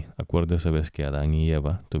tiempo sí. Acuérdese, ves que Adán y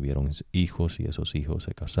Eva tuvieron hijos y esos hijos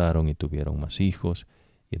se casaron y tuvieron más hijos.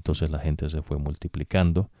 Y entonces la gente se fue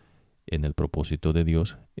multiplicando. En el propósito de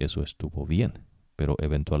Dios eso estuvo bien. Pero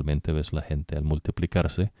eventualmente, ves, la gente al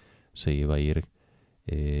multiplicarse se iba a ir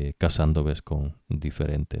casando, ves, con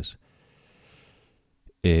diferentes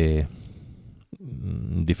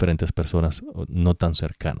personas no tan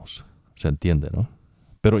cercanos. ¿Se entiende, no?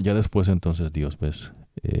 Pero ya después entonces Dios, ves,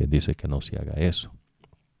 dice que no se haga eso.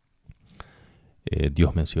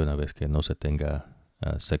 Dios menciona, ves, que no se tenga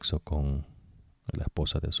sexo con la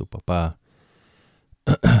esposa de su papá.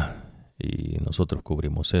 Y nosotros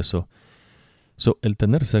cubrimos eso. El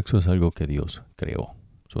tener sexo es algo que Dios creó.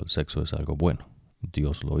 El sexo es algo bueno.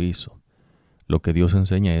 Dios lo hizo. Lo que Dios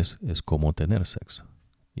enseña es cómo tener sexo.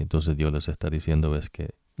 Y entonces Dios les está diciendo, ves,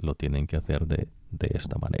 que lo tienen que hacer de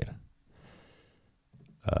esta manera.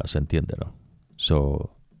 ¿Se entiende, no?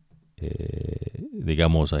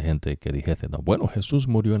 Digamos, hay gente que dijese, no, bueno, Jesús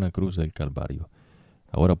murió en la cruz del Calvario.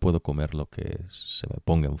 Ahora puedo comer lo que se me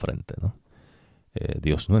ponga enfrente, ¿no?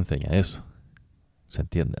 Dios no enseña eso. ¿Se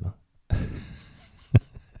entiende, no?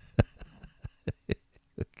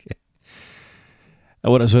 Okay.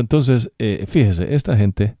 Ahora, entonces, fíjese, esta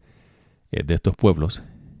gente de estos pueblos,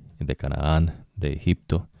 de Canaán, de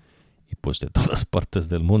Egipto, y pues de todas partes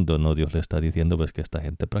del mundo, ¿no? Dios le está diciendo, ves, que esta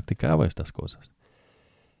gente practicaba estas cosas.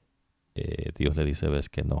 Dios le dice, ves,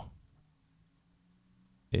 que no.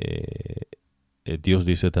 Dios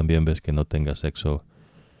dice también, ves, que no tenga sexo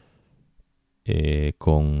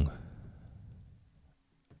con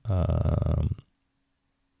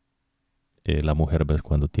la mujer, ves,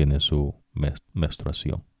 cuando tiene su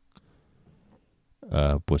menstruación.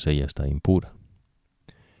 Pues ella está impura.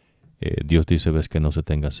 Dios dice, ves, que no se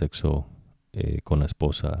tenga sexo con la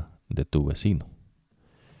esposa de tu vecino.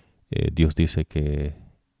 Dios dice que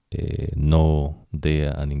no dé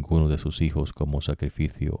a ninguno de sus hijos como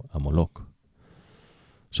sacrificio a Moloc.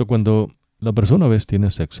 Cuando la persona, ves, tiene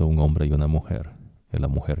sexo, un hombre y una mujer, la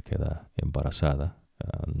mujer queda embarazada,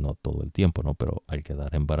 no todo el tiempo, ¿no? Pero al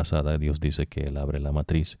quedar embarazada, Dios dice que Él abre la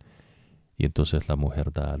matriz y entonces la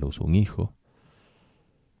mujer da a luz un hijo.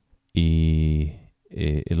 Y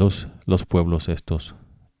los pueblos estos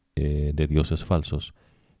de dioses falsos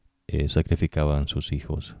sacrificaban sus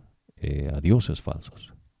hijos a dioses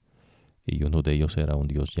falsos. Y uno de ellos era un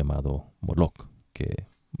dios llamado Moloch, que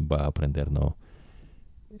va a aprender, ¿no?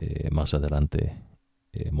 Más adelante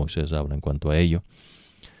Moisés habla en cuanto a ello.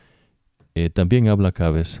 También habla acá,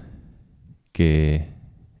 ves, que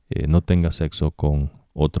no tenga sexo con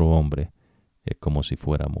otro hombre como si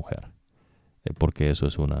fuera mujer, porque eso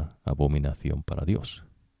es una abominación para Dios.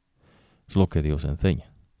 Es lo que Dios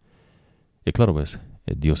enseña. Y claro, ves,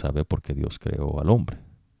 Dios sabe porque Dios creó al hombre.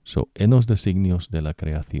 En los designios de la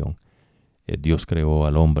creación, Dios creó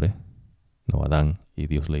al hombre, no Adán, y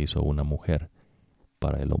Dios le hizo una mujer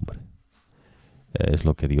para el hombre. Es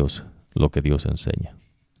lo que Dios enseña.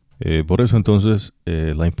 Por eso entonces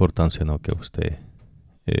la importancia, ¿no?, que usted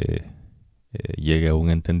llegue a un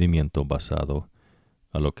entendimiento basado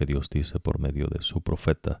a lo que Dios dice por medio de su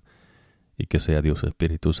profeta y que sea Dios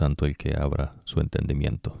Espíritu Santo el que abra su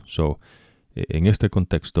entendimiento. En este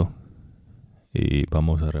contexto, y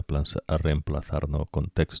vamos a reemplazar, ¿no?,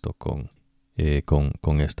 contexto con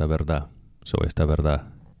esta verdad. Esta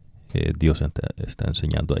verdad Dios está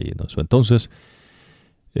enseñando ahí, ¿no? Entonces,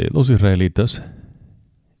 los israelitas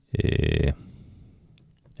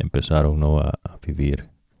empezaron, ¿no?, a vivir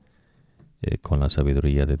con la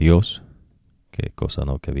sabiduría de Dios, que cosa,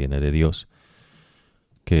 ¿no?, que viene de Dios,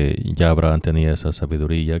 que ya Abraham tenía esa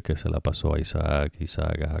sabiduría que se la pasó a Isaac,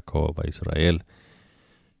 a Jacob, a Israel,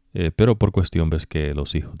 pero por cuestión, ves, que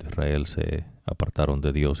los hijos de Israel se apartaron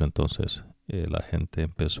de Dios, entonces la gente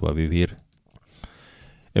empezó a vivir,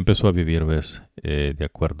 ves, de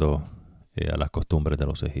acuerdo a las costumbres de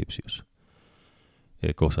los egipcios.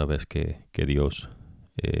 Cosa, ves, que Dios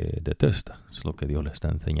detesta. Es lo que Dios le está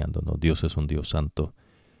enseñando, ¿no? Dios es un Dios santo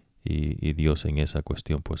y Dios en esa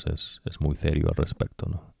cuestión pues es muy serio al respecto,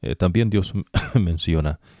 ¿no? También Dios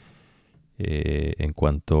menciona en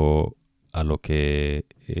cuanto a lo que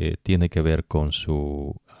tiene que ver con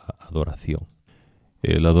su adoración.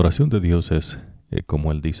 La adoración de Dios es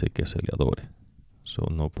como Él dice que se le adore.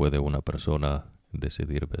 No puede una persona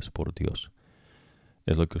decidir, ves, por Dios.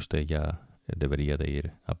 Es lo que usted ya debería de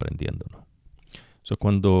ir aprendiendo, ¿no?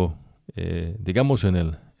 Cuando, digamos en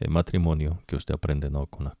el matrimonio, que usted aprende, ¿no?,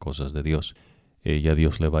 con las cosas de Dios, ya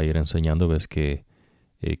Dios le va a ir enseñando, ves, que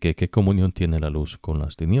qué comunión tiene la luz con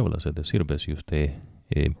las tinieblas. Es decir, ves, si usted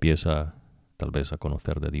empieza tal vez a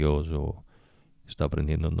conocer de Dios o está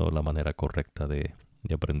aprendiendo, ¿no?, la manera correcta de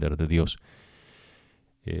aprender de Dios,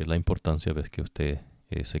 la importancia, ves, que usted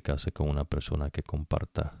se case con una persona que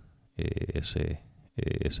comparta ese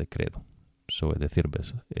credo. Es decir,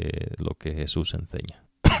 ves, lo que Jesús enseña.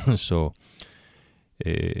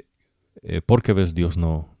 Porque, ves, Dios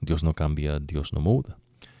no cambia, Dios no muda.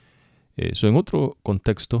 En otro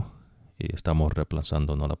contexto, estamos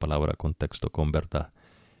reemplazando, ¿no?, la palabra contexto con verdad.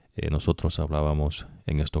 Nosotros hablábamos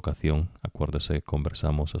en esta ocasión, acuérdese,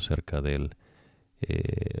 conversamos acerca de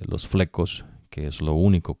los flecos, que es lo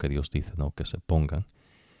único que Dios dice, ¿no?, que se pongan.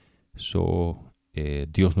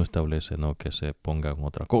 Dios no establece, ¿no?, que se pongan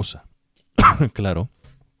otra cosa. Claro,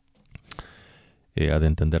 ha de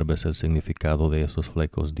entender, ves, el significado de esos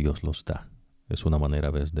flecos, Dios los da. Es una manera,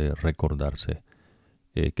 ves, de recordarse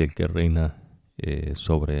que el que reina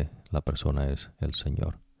sobre la persona es el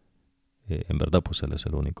Señor. En verdad, pues Él es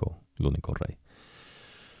el único rey.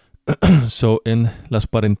 En las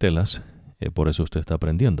parentelas, por eso usted está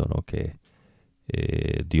aprendiendo, ¿no?, que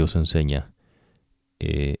Dios enseña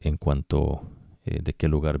en cuanto de qué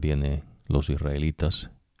lugar vienen los israelitas,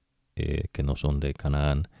 que no son de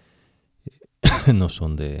Canaán, no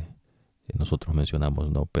son de, nosotros mencionamos,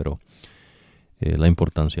 ¿no?, pero la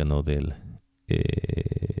importancia, ¿no?, de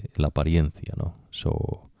la apariencia, ¿no?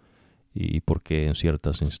 Y porque en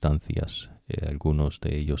ciertas instancias algunos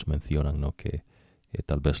de ellos mencionan, ¿no?, que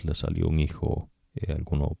tal vez le salió un hijo,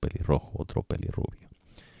 alguno pelirrojo, otro pelirrubio.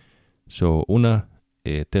 Una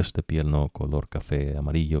tez de piel, ¿no?, color café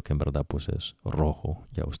amarillo, que en verdad pues es rojo,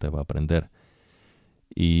 ya usted va a aprender.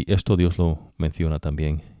 Y esto Dios lo menciona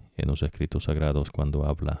también en los escritos sagrados cuando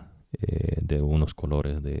habla de unos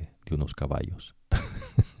colores de unos caballos.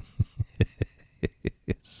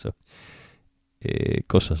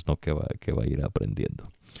 Cosas, ¿no?, que va a ir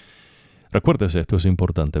aprendiendo. Recuérdese, esto es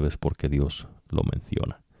importante, ¿ves?, porque Dios lo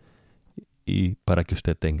menciona. Y para que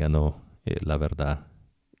usted tenga, ¿no?, la verdad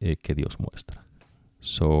que Dios muestra.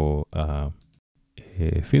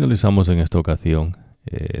 Finalizamos en esta ocasión.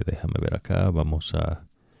 Déjame ver acá. Vamos a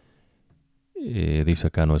Dice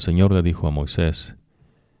acá, ¿no? El Señor le dijo a Moisés,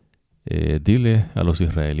 dile a los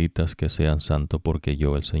israelitas que sean santos porque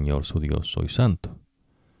yo, el Señor su Dios, soy santo.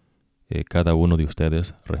 Cada uno de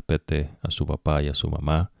ustedes respete a su papá y a su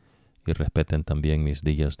mamá, y respeten también mis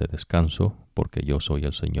días de descanso, porque yo soy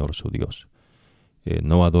el Señor su Dios.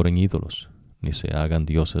 No adoren ídolos, ni se hagan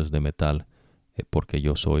dioses de metal, porque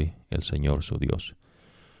yo soy el Señor su Dios.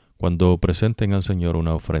 Cuando presenten al Señor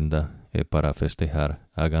una ofrenda para festejar,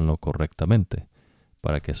 háganlo correctamente,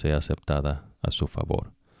 para que sea aceptada a su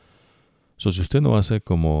favor. Si usted no hace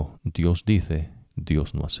como Dios dice,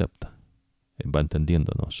 Dios no acepta. Va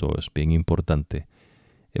entendiendo, ¿no? Eso es bien importante,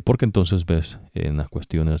 porque entonces ves, en las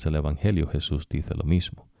cuestiones del Evangelio Jesús dice lo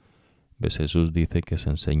mismo. ¿Ves? Jesús dice que se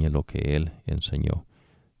enseñe lo que Él enseñó,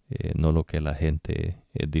 no lo que la gente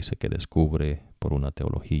dice que descubre por una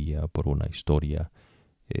teología, por una historia,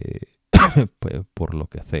 por lo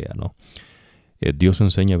que sea, ¿no? Dios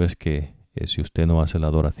enseña, ves, que si usted no hace la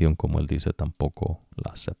adoración como Él dice, tampoco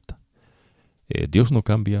la acepta. Dios no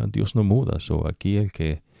cambia, Dios no muda. Aquí el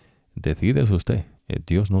que decide es usted.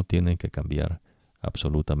 Dios no tiene que cambiar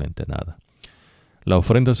absolutamente nada. La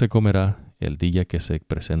ofrenda se comerá el día que se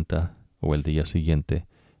presenta o el día siguiente,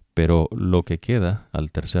 pero lo que queda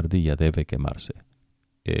al tercer día debe quemarse.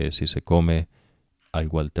 Si se come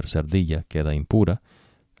algo al tercer día, queda impura,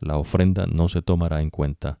 la ofrenda no se tomará en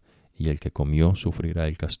cuenta y el que comió sufrirá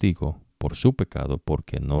el castigo por su pecado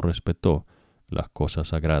porque no respetó las cosas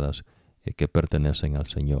sagradas que pertenecen al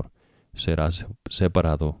Señor. Será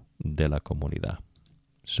separado de la comunidad.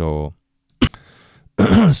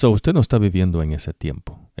 Usted no está viviendo en ese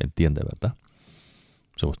tiempo, entiende, ¿verdad?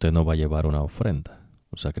 Usted no va a llevar una ofrenda,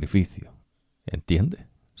 un sacrificio, ¿entiende?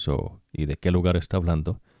 ¿Y de qué lugar está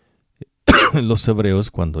hablando? Los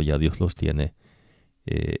hebreos, cuando ya Dios los tiene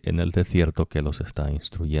en el desierto, que los está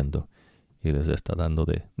instruyendo y les está dando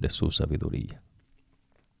de su sabiduría.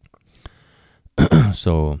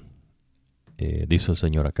 Dice el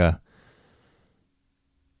Señor acá,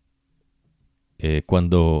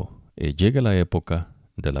 cuando llegue la época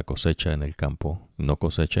de la cosecha en el campo, no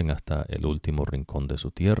cosechen hasta el último rincón de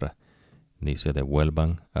su tierra, ni se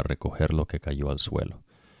devuelvan a recoger lo que cayó al suelo.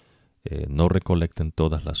 No recolecten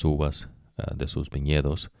todas las uvas de sus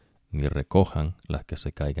viñedos, ni recojan las que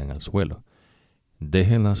se caigan al suelo.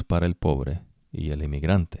 Déjenlas para el pobre y el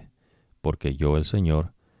inmigrante, porque yo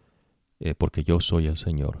soy el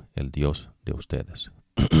Señor, el Dios de ustedes.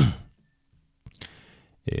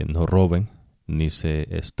 No roben, ni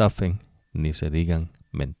se estafen, ni se digan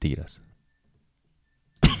mentiras.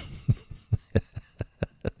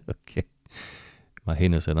 Okay.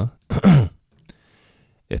 Imagínense, ¿no?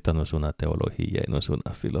 Esta no es una teología y no es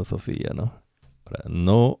una filosofía, ¿no? Ahora,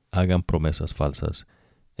 no hagan promesas falsas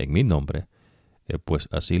en mi nombre, pues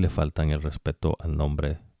así le faltan el respeto al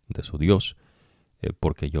nombre de su Dios,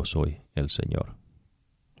 porque yo soy el Señor.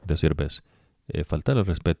 Es decir, ves, faltar el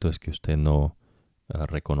respeto es que usted no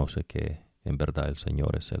reconoce que en verdad el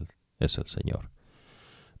Señor es el Señor.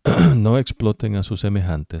 No exploten a sus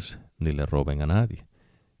semejantes ni le roben a nadie.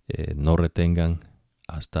 No retengan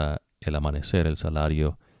hasta el amanecer el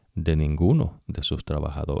salario de ninguno de sus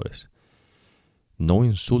trabajadores. No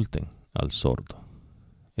insulten al sordo.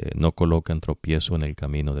 No coloquen tropiezo en el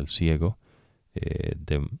camino del ciego.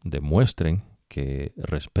 Demuestren que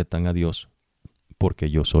respetan a Dios, porque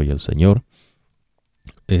yo soy el Señor.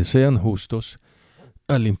 Sean justos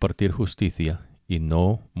al impartir justicia y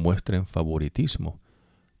no muestren favoritismo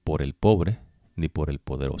por el pobre ni por el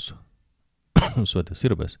poderoso. Eso es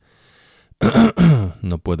decir, ¿ves?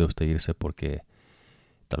 No puede usted irse porque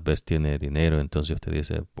tal vez tiene dinero, entonces usted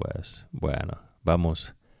dice, pues, bueno,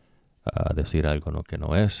 vamos a decir algo, ¿no?, que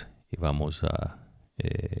no es, y vamos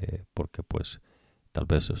porque pues tal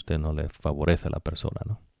vez usted no le favorece a la persona,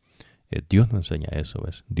 ¿no? Dios no enseña eso,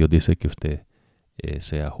 ¿ves? Dios dice que usted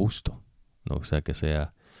sea justo, ¿no? O sea, que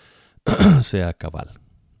sea cabal.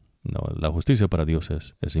 No, la justicia para Dios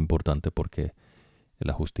es importante porque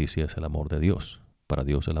la justicia es el amor de Dios. Para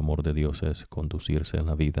Dios el amor de Dios es conducirse en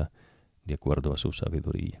la vida de acuerdo a su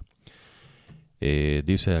sabiduría.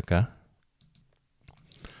 Dice acá,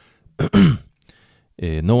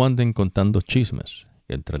 no anden contando chismes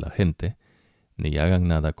entre la gente, ni hagan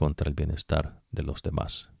nada contra el bienestar de los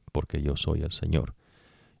demás, porque yo soy el Señor.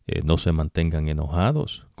 No se mantengan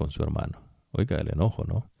enojados con su hermano. Oiga, el enojo,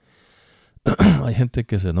 ¿no? Hay gente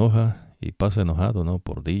que se enoja y pasa enojado, ¿no?,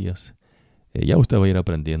 por días. Ya usted va a ir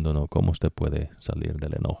aprendiendo, ¿no?, cómo usted puede salir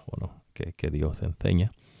del enojo, ¿no?, que Dios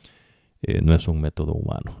enseña. No es un método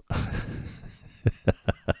humano.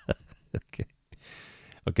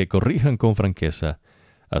 Okay. Corrijan con franqueza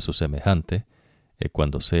a su semejante,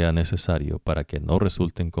 cuando sea necesario para que no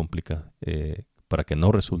resulten cómplices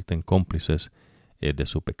de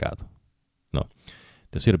su pecado. No.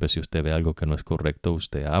 Te sirve si usted ve algo que no es correcto,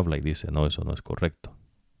 usted habla y dice, no, eso no es correcto.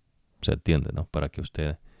 Se entiende, ¿no? Para que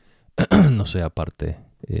usted no sea parte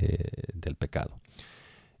del pecado.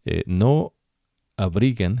 No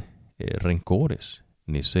abriguen rencores,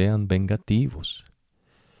 ni sean vengativos.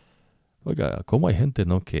 Oiga, ¿cómo hay gente,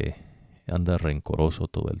 no, que anda rencoroso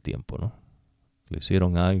todo el tiempo, no? Le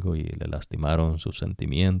hicieron algo y le lastimaron sus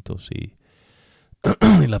sentimientos y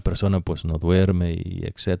la persona pues no duerme y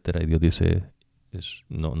etcétera. Y Dios dice,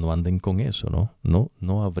 no anden con eso, ¿no?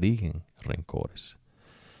 No abriguen rencores.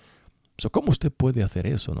 ¿Cómo usted puede hacer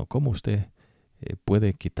eso, no? ¿Cómo usted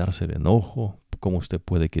puede quitarse el enojo? ¿Cómo usted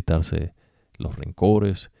puede quitarse los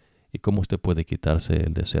rencores? ¿Y cómo usted puede quitarse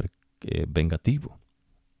el de ser vengativo?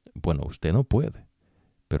 Bueno, usted no puede,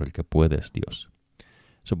 pero el que puede es Dios.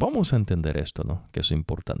 Vamos a entender esto, ¿no? Que es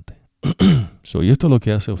importante. Y esto es lo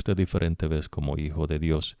que hace a usted diferente, ¿ves? Como hijo de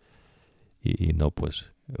Dios y no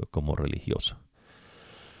pues como religioso.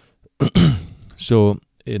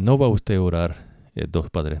 No va usted a orar 2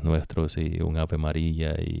 Padres Nuestros y un Ave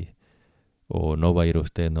María o no va a ir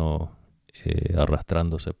usted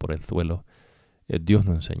arrastrándose por el suelo. Dios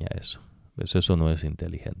no enseña eso. ¿Ves? Eso no es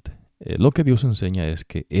inteligente. Lo que Dios enseña es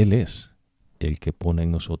que Él es el que pone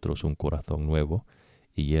en nosotros un corazón nuevo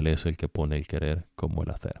y Él es el que pone el querer como el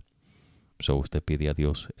hacer. Usted pide a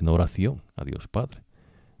Dios en oración, a Dios Padre.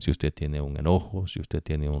 Si usted tiene un enojo, si usted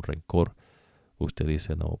tiene un rencor, usted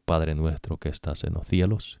dice, no, Padre nuestro que estás en los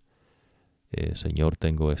cielos, Señor,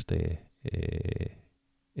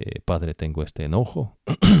 Padre, tengo este enojo,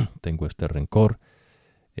 tengo este rencor,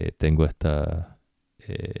 tengo esta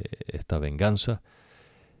venganza.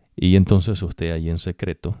 Y entonces usted ahí en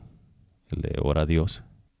secreto le ora a Dios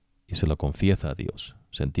y se lo confiesa a Dios.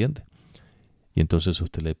 ¿Se entiende? Y entonces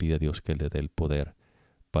usted le pide a Dios que le dé el poder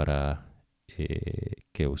para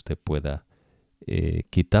que usted pueda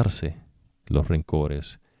quitarse los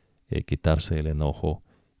rencores, quitarse el enojo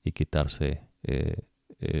y quitarse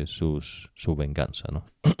su venganza, ¿no?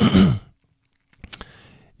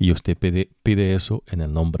 Y usted pide eso en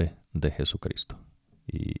el nombre de Jesucristo.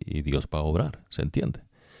 Y Dios va a obrar, ¿se entiende?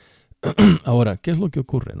 Ahora, ¿qué es lo que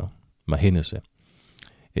ocurre, no? Imagínense,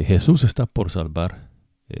 Jesús está por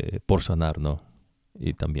sanar, ¿no?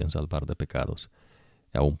 Y también salvar de pecados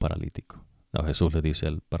a un paralítico. No, Jesús le dice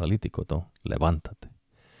al paralítico, no, levántate.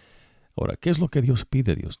 Ahora, ¿qué es lo que Dios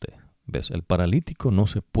pide de usted? ¿Ves? El paralítico no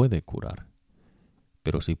se puede curar,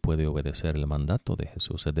 pero sí puede obedecer el mandato de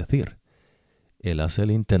Jesús. Es decir, Él hace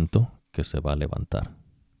el intento que se va a levantar.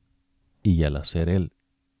 Y al hacer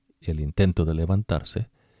el intento de levantarse,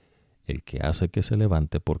 el que hace que se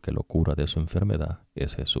levante porque lo cura de su enfermedad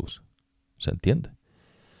es Jesús. ¿Se entiende?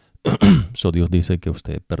 Dios dice que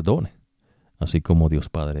usted perdone, así como Dios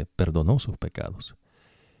Padre perdonó sus pecados.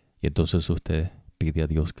 Y entonces usted pide a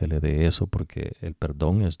Dios que le dé eso porque el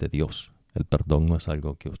perdón es de Dios. El perdón no es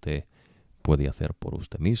algo que usted puede hacer por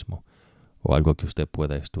usted mismo o algo que usted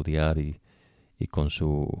pueda estudiar y con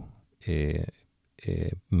su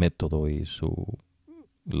método y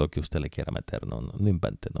lo que usted le quiera meter. No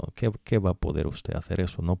invente, ¿no? ¿Qué va a poder usted hacer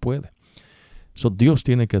eso? No puede. Dios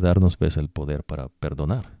tiene que darnos, ¿ves?, el poder para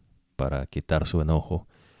perdonar, para quitar su enojo,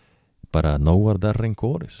 para no guardar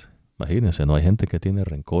rencores. Imagínense, no hay gente que tiene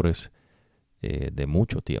rencores de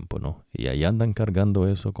mucho tiempo, ¿no? Y ahí andan cargando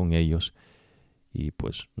eso con ellos y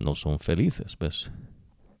pues no son felices, ¿ves?,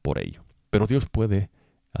 por ello. Pero Dios puede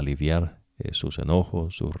aliviar sus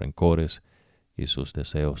enojos, sus rencores y sus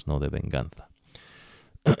deseos, ¿no?, de venganza.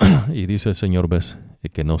 Y dice el Señor, ¿ves?,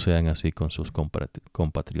 que no sean así con sus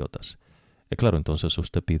compatriotas. Claro, entonces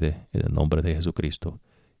usted pide en el nombre de Jesucristo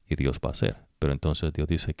y Dios va a hacer. Pero entonces Dios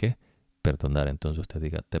dice que perdonar. Entonces usted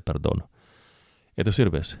diga, te perdono. Es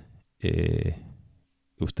decir, ¿ves?,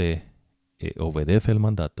 usted obedece el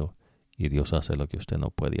mandato y Dios hace lo que usted no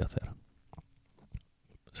puede hacer.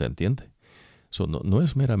 ¿Se entiende? No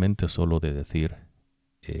es meramente solo de decir,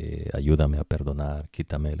 ayúdame a perdonar,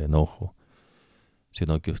 quítame el enojo,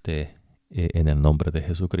 sino que usted, en el nombre de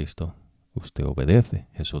Jesucristo, usted obedece.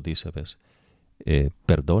 Jesús dice, ¿ves?,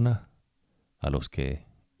 perdona a los que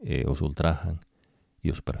os ultrajan y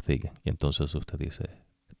os persiguen. Y entonces usted dice,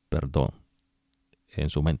 perdón, en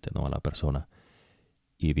su mente, ¿no?, a la persona,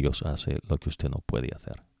 y Dios hace lo que usted no puede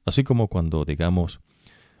hacer. Así como cuando, digamos,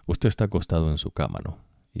 usted está acostado en su cama, ¿no?,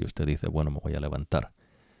 y usted dice, bueno, me voy a levantar.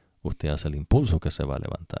 Usted hace el impulso que se va a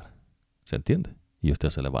levantar. ¿Se entiende? Y usted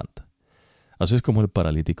se levanta. Así es como el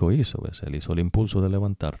paralítico hizo, ¿ves? Él hizo el impulso de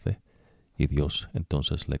levantarse y Dios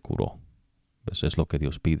entonces le curó. ¿Ves? Es lo que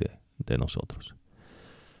Dios pide de nosotros.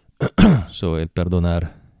 El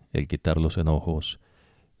perdonar, el quitar los enojos,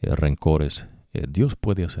 rencores, Dios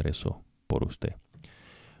puede hacer eso por usted.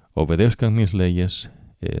 Obedezcan mis leyes,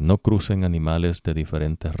 no crucen animales de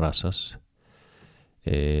diferentes razas,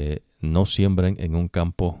 no siembren en un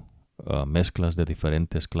campo mezclas de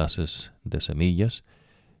diferentes clases de semillas,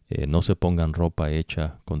 no se pongan ropa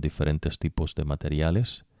hecha con diferentes tipos de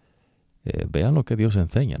materiales. Vean lo que Dios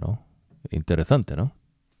enseña, ¿no? Interesante, ¿no?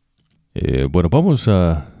 Bueno, vamos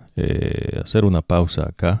a hacer una pausa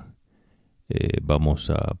acá. Vamos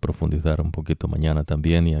a profundizar un poquito mañana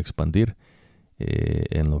también y a expandir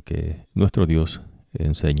en lo que nuestro Dios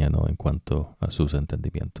enseña, ¿no? En cuanto a sus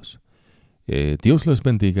entendimientos. Dios les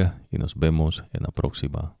bendiga y nos vemos en la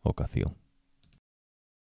próxima ocasión.